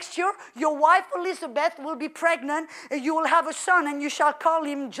time next year, your wife Elizabeth will be pregnant, and you will have a son, and you shall call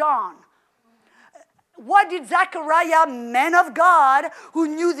him John. What did Zechariah, man of God, who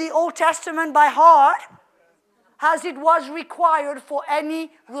knew the Old Testament by heart, as it was required for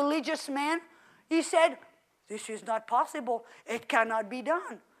any religious man, he said, this is not possible. It cannot be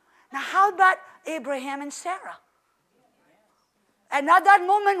done. Now, how about Abraham and Sarah? And at that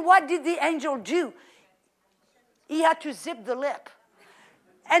moment, what did the angel do? He had to zip the lip.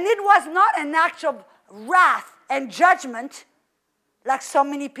 And it was not an act of wrath and judgment, like so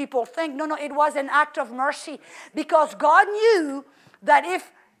many people think. No, it was an act of mercy. Because God knew that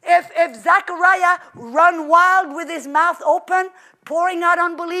if Zechariah ran wild with his mouth open, pouring out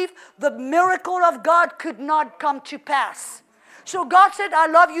unbelief, the miracle of God could not come to pass. So God said, I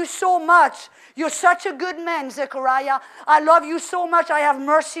love you so much. You're such a good man, Zechariah. I love you so much. I have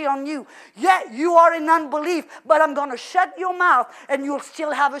mercy on you. Yeah, you are in unbelief, but I'm going to shut your mouth and you'll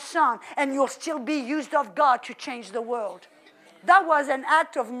still have a son and you'll still be used of God to change the world. That was an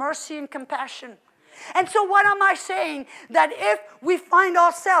act of mercy and compassion. And so what am I saying? That if we find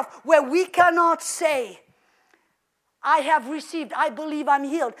ourselves where we cannot say, I have received, I believe I'm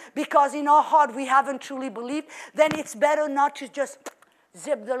healed, because in our heart we haven't truly believed, then it's better not to just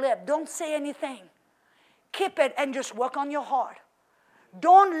zip the lip. Don't say anything. Keep it and just work on your heart.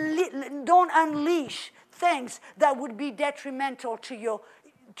 Don't unleash things that would be detrimental to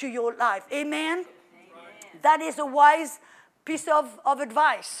your life. Amen? That is a wise piece of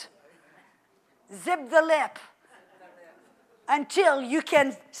advice. Zip the lip until you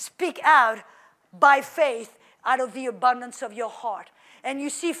can speak out by faith out of the abundance of your heart. And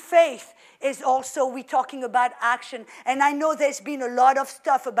you see, faith is also, we're talking about action. And I know there's been a lot of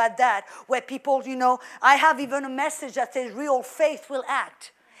stuff about that, where people, I have even a message that says real faith will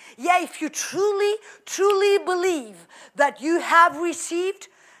act. Yeah, if you truly, truly believe that you have received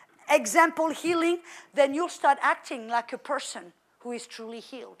example healing, then you'll start acting like a person who is truly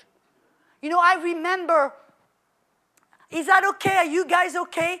healed. I remember, is that okay? Are you guys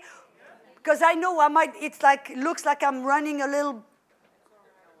okay? Because I know it looks like I'm running a little.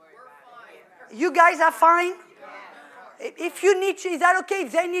 You guys are fine? If you need to, is that okay?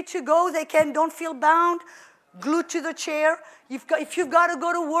 If they need to go, they can, don't feel bound. glued to the chair. If you've got to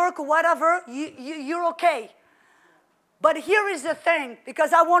go to work or whatever, you're okay. But here is the thing,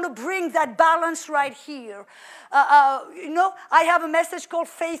 because I want to bring that balance right here. I have a message called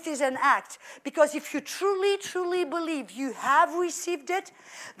Faith is an Act. Because if you truly, truly believe you have received it,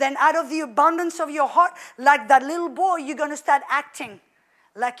 then out of the abundance of your heart, like that little boy, you're going to start acting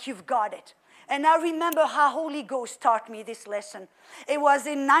like you've got it. And I remember how Holy Ghost taught me this lesson. It was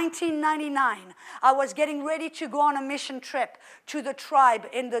in 1999. I was getting ready to go on a mission trip to the tribe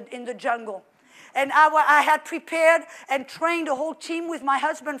in the jungle. And I had prepared and trained a whole team with my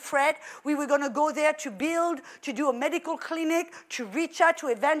husband, Fred. We were going to go there to build, to do a medical clinic, to reach out, to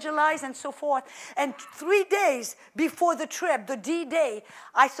evangelize, and so forth. And 3 days before the trip, the D-Day,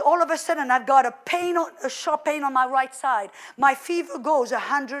 all of a sudden, I've got a sharp pain on my right side. My fever goes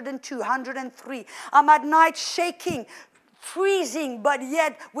 102, 103. I'm at night shaking, freezing, but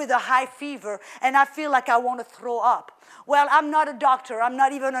yet with a high fever. And I feel like I want to throw up. Well, I'm not a doctor. I'm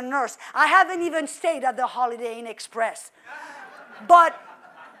not even a nurse. I haven't even stayed at the Holiday Inn Express. But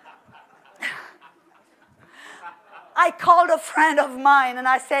I called a friend of mine and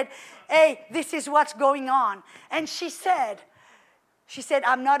I said, hey, this is what's going on. And she said,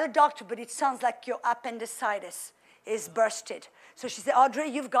 I'm not a doctor, but it sounds like your appendicitis is bursted. So she said, Audrey,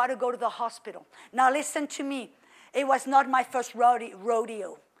 you've got to go to the hospital. Now listen to me. It was not my first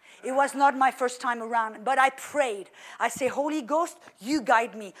rodeo. It was not my first time around, but I prayed. I say, Holy Ghost, you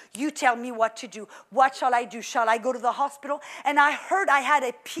guide me. You tell me what to do. What shall I do? Shall I go to the hospital? And I heard I had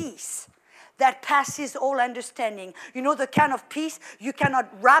a peace that passes all understanding. You know, the kind of peace you cannot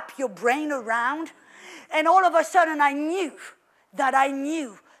wrap your brain around. And all of a sudden I knew that I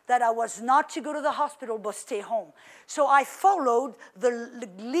was not to go to the hospital but stay home. So I followed the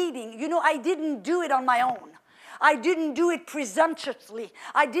leading. You know, I didn't do it on my own. I didn't do it presumptuously.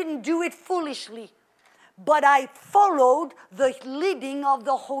 I didn't do it foolishly. But I followed the leading of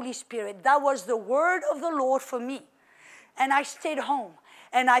the Holy Spirit. That was the word of the Lord for me. And I stayed home.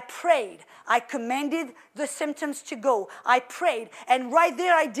 And I prayed. I commanded the symptoms to go. I prayed. And right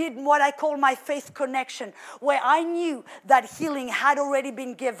there I did what I call my faith connection, where I knew that healing had already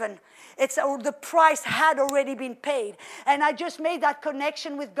been given. The price had already been paid. And I just made that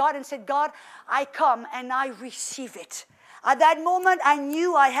connection with God and said, God, I come and I receive it. At that moment, I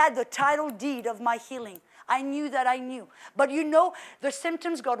knew I had the title deed of my healing. I knew that I knew. But you know, the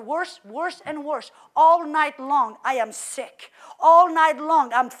symptoms got worse, worse, and worse. All night long, I am sick. All night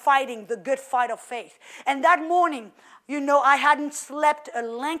long, I'm fighting the good fight of faith. And that morning, you know, I hadn't slept a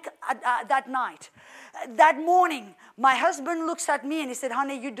wink that night. That morning, my husband looks at me and he said,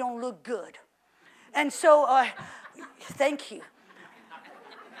 honey, you don't look good. And so, thank you.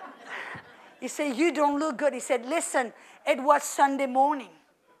 He said, you don't look good. He said, listen, it was Sunday morning.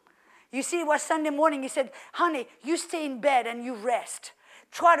 You see, it was Sunday morning. He said, honey, you stay in bed and you rest.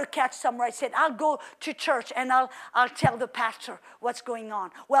 Try to catch some rest. He said, I'll go to church and I'll tell the pastor what's going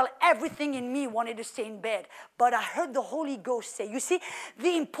on. Well, everything in me wanted to stay in bed. But I heard the Holy Ghost say, you see,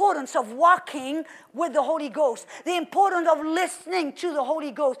 the importance of walking with the Holy Ghost. The importance of listening to the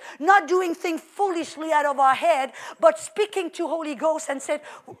Holy Ghost. Not doing things foolishly out of our head, but speaking to Holy Ghost and said,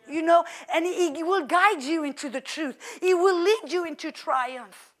 you know, and He will guide you into the truth. He will lead you into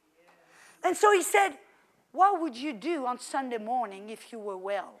triumph. And so he said, what would you do on Sunday morning if you were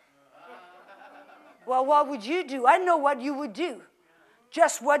well? Well, what would you do? I know what you would do.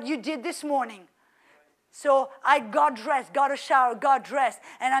 Just what you did this morning. So I got dressed, got a shower, got dressed.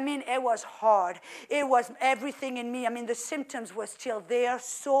 And I mean, it was hard. It was everything in me. I mean, the symptoms were still there,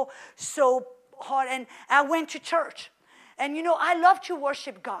 so hard. And I went to church. And, you know, I love to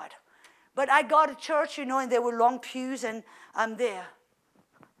worship God. But I got to church, you know, and there were long pews, and I'm there.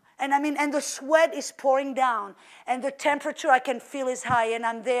 And I mean, and the sweat is pouring down, and the temperature I can feel is high, and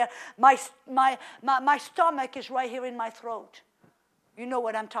I'm there. My stomach is right here in my throat. You know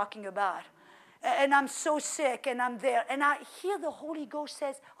what I'm talking about. And I'm so sick, and I'm there. And I hear the Holy Ghost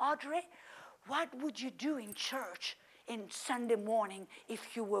says, Audrey, what would you do in church in Sunday morning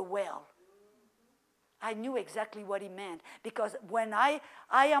if you were well? I knew exactly what he meant, because when I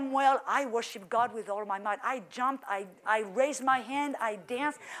am well, I worship God with all my might. I jumped, I raised my hand, I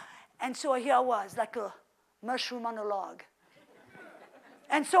danced. And so here I was, like a mushroom on a log.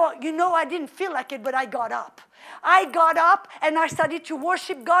 And so, you know, I didn't feel like it, but I got up. I got up and I started to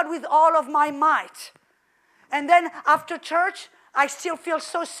worship God with all of my might. And then after church, I still feel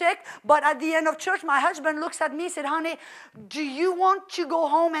so sick, but at the end of church, my husband looks at me and said, honey, do you want to go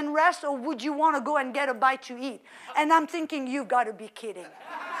home and rest, or would you want to go and get a bite to eat? And I'm thinking, you've got to be kidding.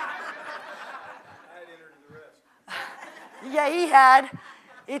 Yeah, he had.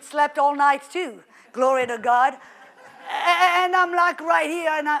 He'd slept all night too. Glory to God. And I'm like right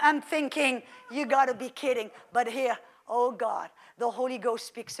here, and I'm thinking, you got to be kidding. But here, oh God, the Holy Ghost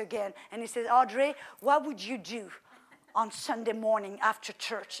speaks again. And he says, Audrey, what would you do on Sunday morning after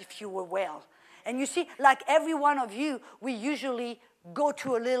church if you were well? And you see, like every one of you, we usually go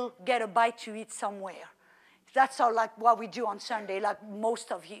to get a bite to eat somewhere. That's all like what we do on Sunday, like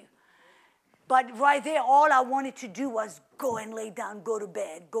most of you. But right there, all I wanted to do was go and lay down, go to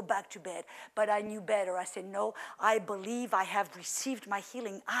bed, go back to bed. But I knew better. I said, no, I believe I have received my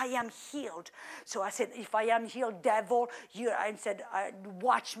healing. I am healed. So I said, if I am healed, devil, I said,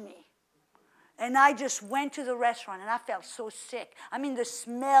 watch me. And I just went to the restaurant, and I felt so sick. I mean, the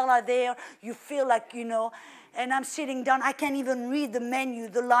smell are there. You feel like, and I'm sitting down. I can't even read the menu.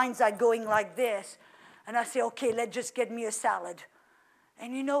 The lines are going like this. And I say, okay, let's just get me a salad.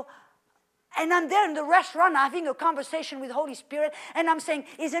 And and I'm there in the restaurant having a conversation with the Holy Spirit, and I'm saying,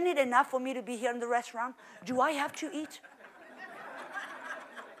 isn't it enough for me to be here in the restaurant? Do I have to eat?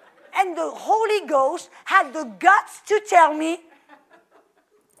 And the Holy Ghost had the guts to tell me,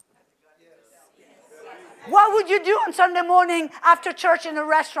 what would you do on Sunday morning after church in a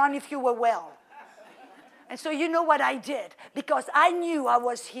restaurant if you were well? And so you know what I did? Because I knew I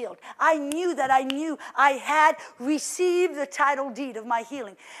was healed. I knew I had received the title deed of my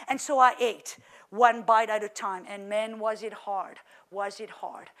healing. And so I ate one bite at a time. And man, was it hard. Was it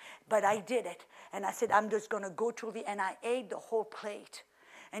hard. But I did it. And I said, I'm just going to go till the end. I ate the whole plate.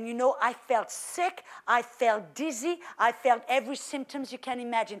 And I felt sick, I felt dizzy, I felt every symptoms you can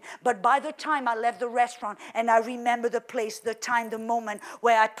imagine. But by the time I left the restaurant, and I remember the place, the time, the moment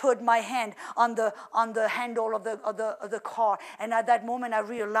where I put my hand on the handle of the car, and at that moment I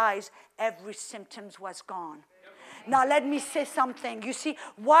realized every symptoms was gone. Now let me say something. You see,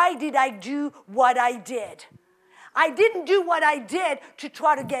 why did I do what I did? I didn't do what I did to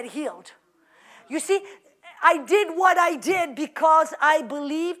try to get healed. You see, I did what I did because I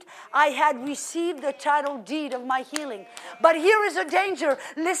believed I had received the title deed of my healing. But here is a danger.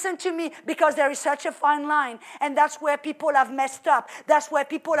 Listen to me, because there is such a fine line. And that's where people have messed up. That's where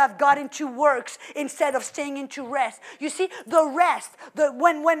people have got into works instead of staying into rest. You see, the rest,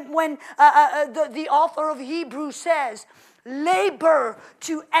 when the author of Hebrews says, labor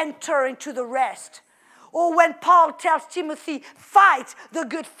to enter into the rest. Or when Paul tells Timothy, fight the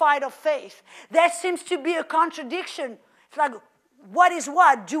good fight of faith. There seems to be a contradiction. It's like, what is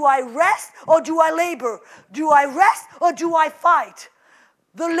what? Do I rest or do I labor? Do I rest or do I fight?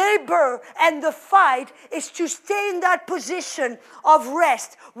 The labor and the fight is to stay in that position of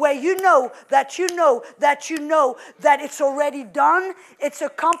rest where you know that it's already done, it's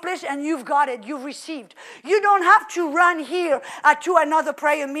accomplished, and you've got it, you've received. You don't have to run here to another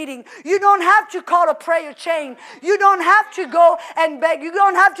prayer meeting. You don't have to call a prayer chain. You don't have to go and beg. You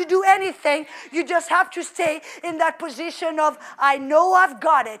don't have to do anything. You just have to stay in that position of, I know I've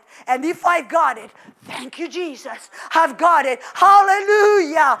got it, and if I got it, thank you, Jesus, I've got it. Hallelujah.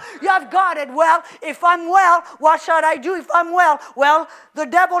 You have got it. Well, if I'm well, what should I do if I'm well? Well, the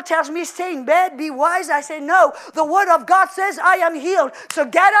devil tells me stay in bed, be wise. I say no. The word of God says I am healed. So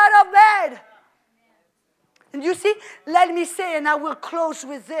get out of bed. And you see, let me say, and I will close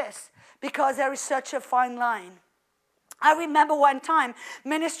with this, because there is such a fine line. I remember one time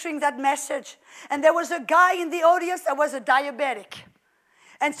ministering that message, and there was a guy in the audience that was a diabetic.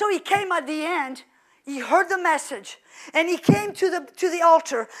 And so he came at the end. He heard the message, and he came to the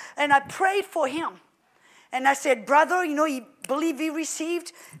altar, and I prayed for him. And I said, brother, he believed he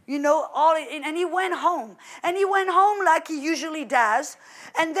received, all, and he went home. And he went home like he usually does.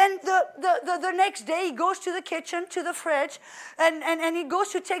 And then the next day, he goes to the kitchen, to the fridge, and he goes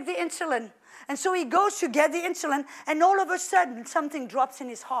to take the insulin. And so he goes to get the insulin, and all of a sudden, something drops in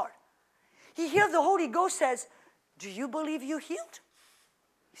his heart. He hears the Holy Ghost says, do you believe you healed?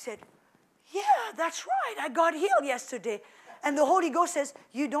 He said, yeah, that's right. I got healed yesterday. And the Holy Ghost says,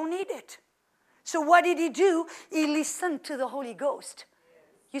 you don't need it. So what did he do? He listened to the Holy Ghost.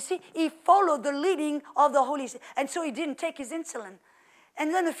 You see, he followed the leading of the Holy Spirit. And so he didn't take his insulin.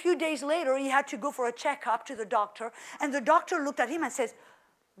 And then a few days later, he had to go for a checkup to the doctor. And the doctor looked at him and says,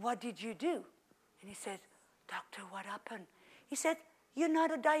 what did you do? And he said, doctor, what happened? He said, you're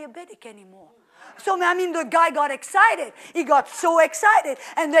not a diabetic anymore. So, the guy got excited. He got so excited.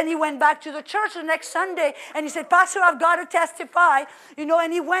 And then he went back to the church the next Sunday, and he said, Pastor, I've got to testify.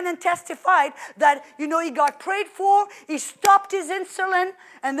 And he went and testified that, he got prayed for. He stopped his insulin,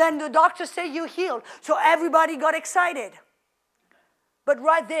 and then the doctor said, you healed. So everybody got excited. But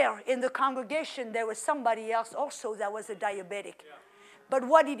right there in the congregation, there was somebody else also that was a diabetic. But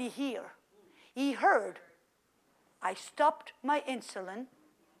what did he hear? He heard, I stopped my insulin,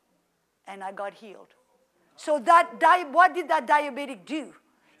 and I got healed. So what did that diabetic do?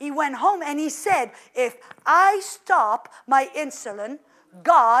 He went home and he said, if I stop my insulin,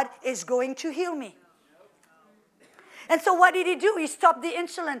 God is going to heal me. And so what did he do? He stopped the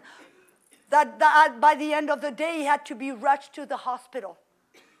insulin. By the end of the day, he had to be rushed to the hospital.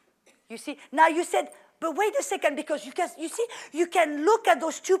 You see? Now you said, but wait a second, because you see, you can look at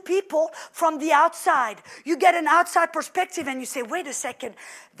those two people from the outside. You get an outside perspective and you say, wait a second,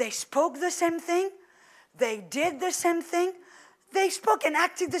 they spoke the same thing. They did the same thing. They spoke and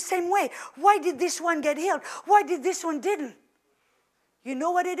acted the same way. Why did this one get healed? Why did this one didn't? You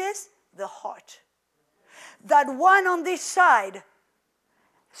know what it is? The heart. That one on this side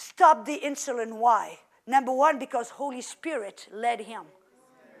stopped the insulin. Why? Number one, because Holy Spirit led him.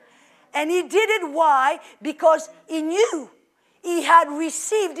 And he did it why? Because he knew he had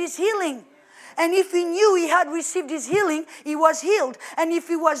received his healing. And if he knew he had received his healing, he was healed. And if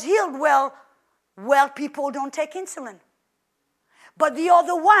he was healed, well, people don't take insulin. But the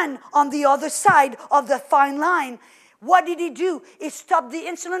other one on the other side of the fine line, what did he do? He stopped the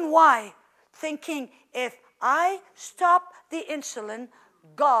insulin. Why? Thinking, if I stop the insulin,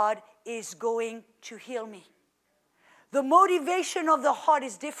 God is going to heal me. The motivation of the heart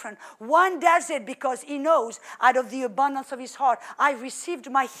is different. One does it because he knows out of the abundance of his heart, I received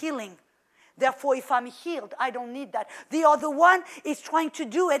my healing. Therefore, if I'm healed, I don't need that. The other one is trying to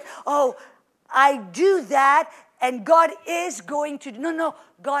do it. Oh, I do that, and God is going to. No,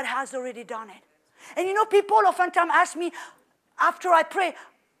 God has already done it. And you know, people oftentimes ask me after I pray,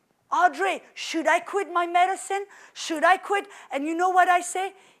 Audrey, should I quit my medicine? Should I quit? And you know what I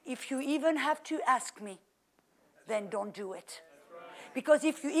say? If you even have to ask me, then don't do it. Because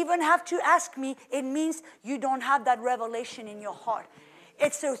if you even have to ask me, it means you don't have that revelation in your heart.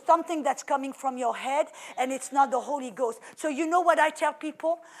 It's something that's coming from your head, and it's not the Holy Ghost. So you know what I tell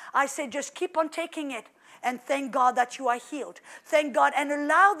people? I say, just keep on taking it, and thank God that you are healed. Thank God, and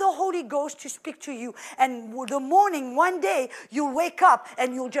allow the Holy Ghost to speak to you. And the morning, one day, you'll wake up,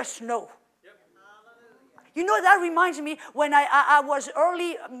 and you'll just know. You know, that reminds me when I was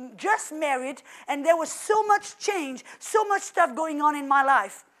early, just married, and there was so much change, so much stuff going on in my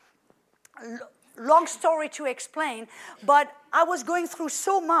life. Long story to explain, but I was going through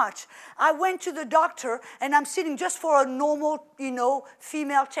so much. I went to the doctor, and I'm sitting just for a normal,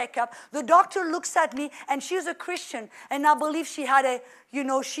 female checkup. The doctor looks at me, and she's a Christian, and I believe she had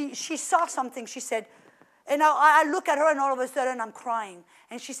she saw something. She said, and I look at her, and all of a sudden I'm crying.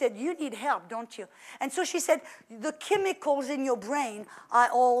 And she said, you need help, don't you? And so she said, the chemicals in your brain are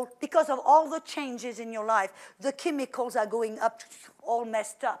all, because of all the changes in your life, the chemicals are going up, all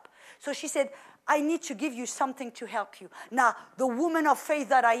messed up. So she said, I need to give you something to help you. Now, the woman of faith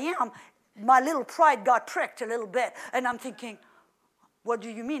that I am, my little pride got pricked a little bit. And I'm thinking, what do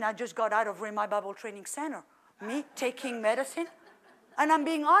you mean? I just got out of My Bible Training Center. Me taking medicine? And I'm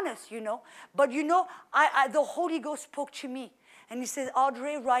being honest, But the Holy Ghost spoke to me. And he said,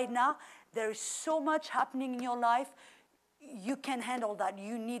 Audrey, right now, there is so much happening in your life. You can handle that.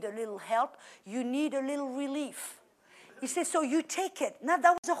 You need a little help. You need a little relief. He said, so you take it. Now,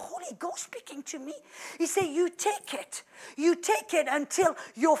 that was the Holy Ghost speaking to me. He said, you take it. You take it until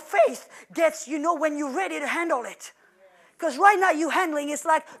your faith gets, when you're ready to handle it. Because right now you're handling, it's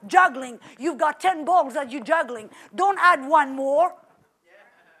like juggling. You've got 10 balls that you're juggling. Don't add one more.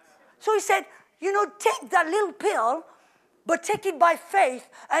 So he said, take that little pill, but take it by faith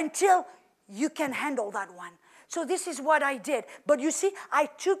until you can handle that one. So this is what I did. But you see, I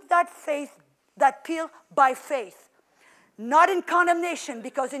took that pill by faith. Not in condemnation,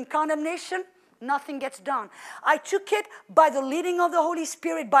 because in condemnation, nothing gets done. I took it by the leading of the Holy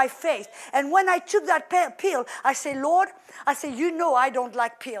Spirit by faith. And when I took that pill, I say, Lord, I don't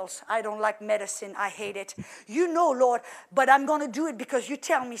like pills. I don't like medicine. I hate it. Lord, but I'm going to do it because you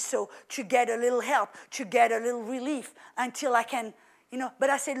tell me so, to get a little help, to get a little relief until I can, But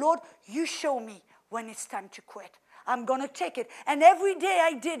I say, Lord, you show me when it's time to quit. I'm going to take it. And every day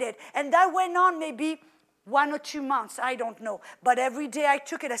I did it. And that went on maybe 1 or 2 months, I don't know. But every day I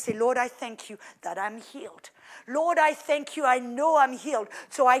took it, I say, Lord, I thank you that I'm healed. Lord, I thank you, I know I'm healed.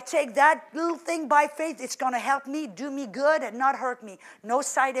 So I take that little thing by faith. It's going to help me, do me good, and not hurt me. No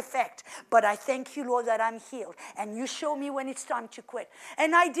side effect. But I thank you, Lord, that I'm healed. And you show me when it's time to quit.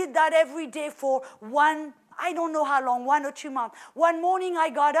 And I did that every day for I don't know how long, 1 or 2 months. One morning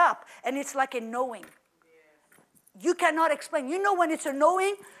I got up, and it's like a knowing. You cannot explain. When it's a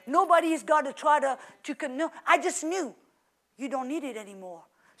knowing, nobody's got to try to know. I just knew. You don't need it anymore.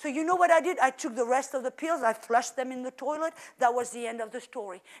 So you know what I did? I took the rest of the pills. I flushed them in the toilet. That was the end of the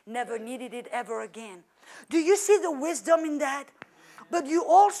story. Never needed it ever again. Do you see the wisdom in that? But you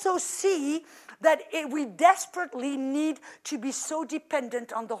also see that we desperately need to be so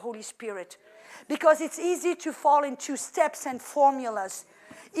dependent on the Holy Spirit, because it's easy to fall into steps and formulas,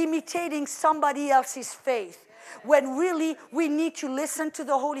 imitating somebody else's faith, when really we need to listen to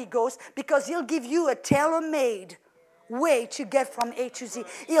the Holy Ghost, because He'll give you a tailor-made way to get from A to Z.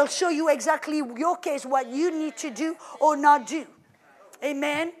 He'll show you exactly your case, what you need to do or not do.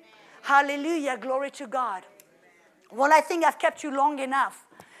 Amen. Hallelujah. Glory to God. Well, I think I've kept you long enough.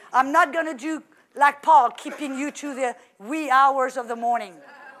 I'm not going to do like Paul, keeping you to the wee hours of the morning.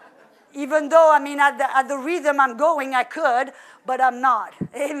 Even though, at the rhythm I'm going, I could, but I'm not.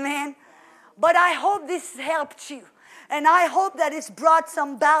 Amen. But I hope this helped you. And I hope that it's brought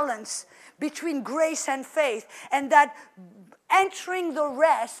some balance between grace and faith. And that entering the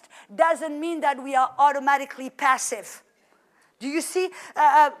rest doesn't mean that we are automatically passive. Do you see?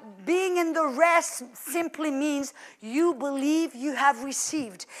 Being in the rest simply means you believe you have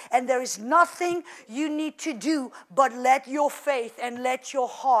received. And there is nothing you need to do but let your faith and let your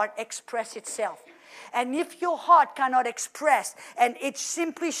heart express itself. And if your heart cannot express, and it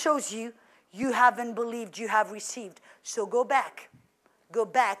simply shows you, you haven't believed you have received. So go back. Go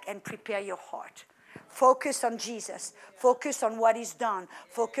back and prepare your heart. Focus on Jesus. Focus on what He's done.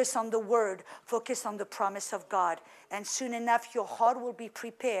 Focus on the Word. Focus on the promise of God. And soon enough, your heart will be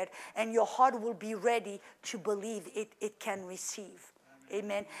prepared and your heart will be ready to believe it can receive.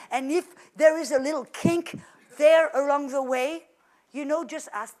 Amen. And if there is a little kink there along the way, just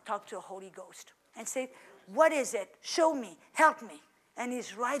talk to the Holy Ghost and say, what is it? Show me. Help me. And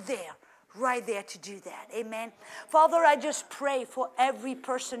He's right there to do that. Amen. Father, I just pray for every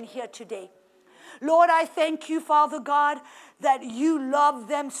person here today. Lord, I thank you, Father God, that you love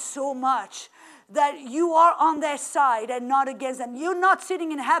them so much, that you are on their side and not against them. You're not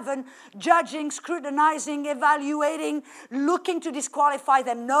sitting in heaven judging, scrutinizing, evaluating, looking to disqualify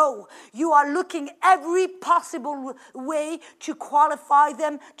them. No, you are looking every possible way to qualify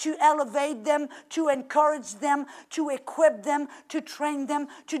them, to elevate them, to encourage them, to equip them, to train them,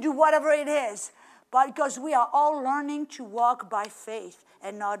 to do whatever it is. But because we are all learning to walk by faith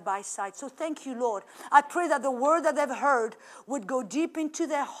and not by sight. So thank you, Lord. I pray that the word that they've heard would go deep into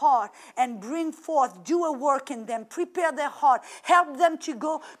their heart and bring forth, do a work in them, prepare their heart, help them to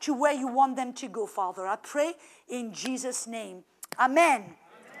go to where you want them to go, Father. I pray in Jesus' name. Amen. Amen.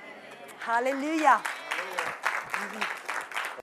 Hallelujah. Hallelujah.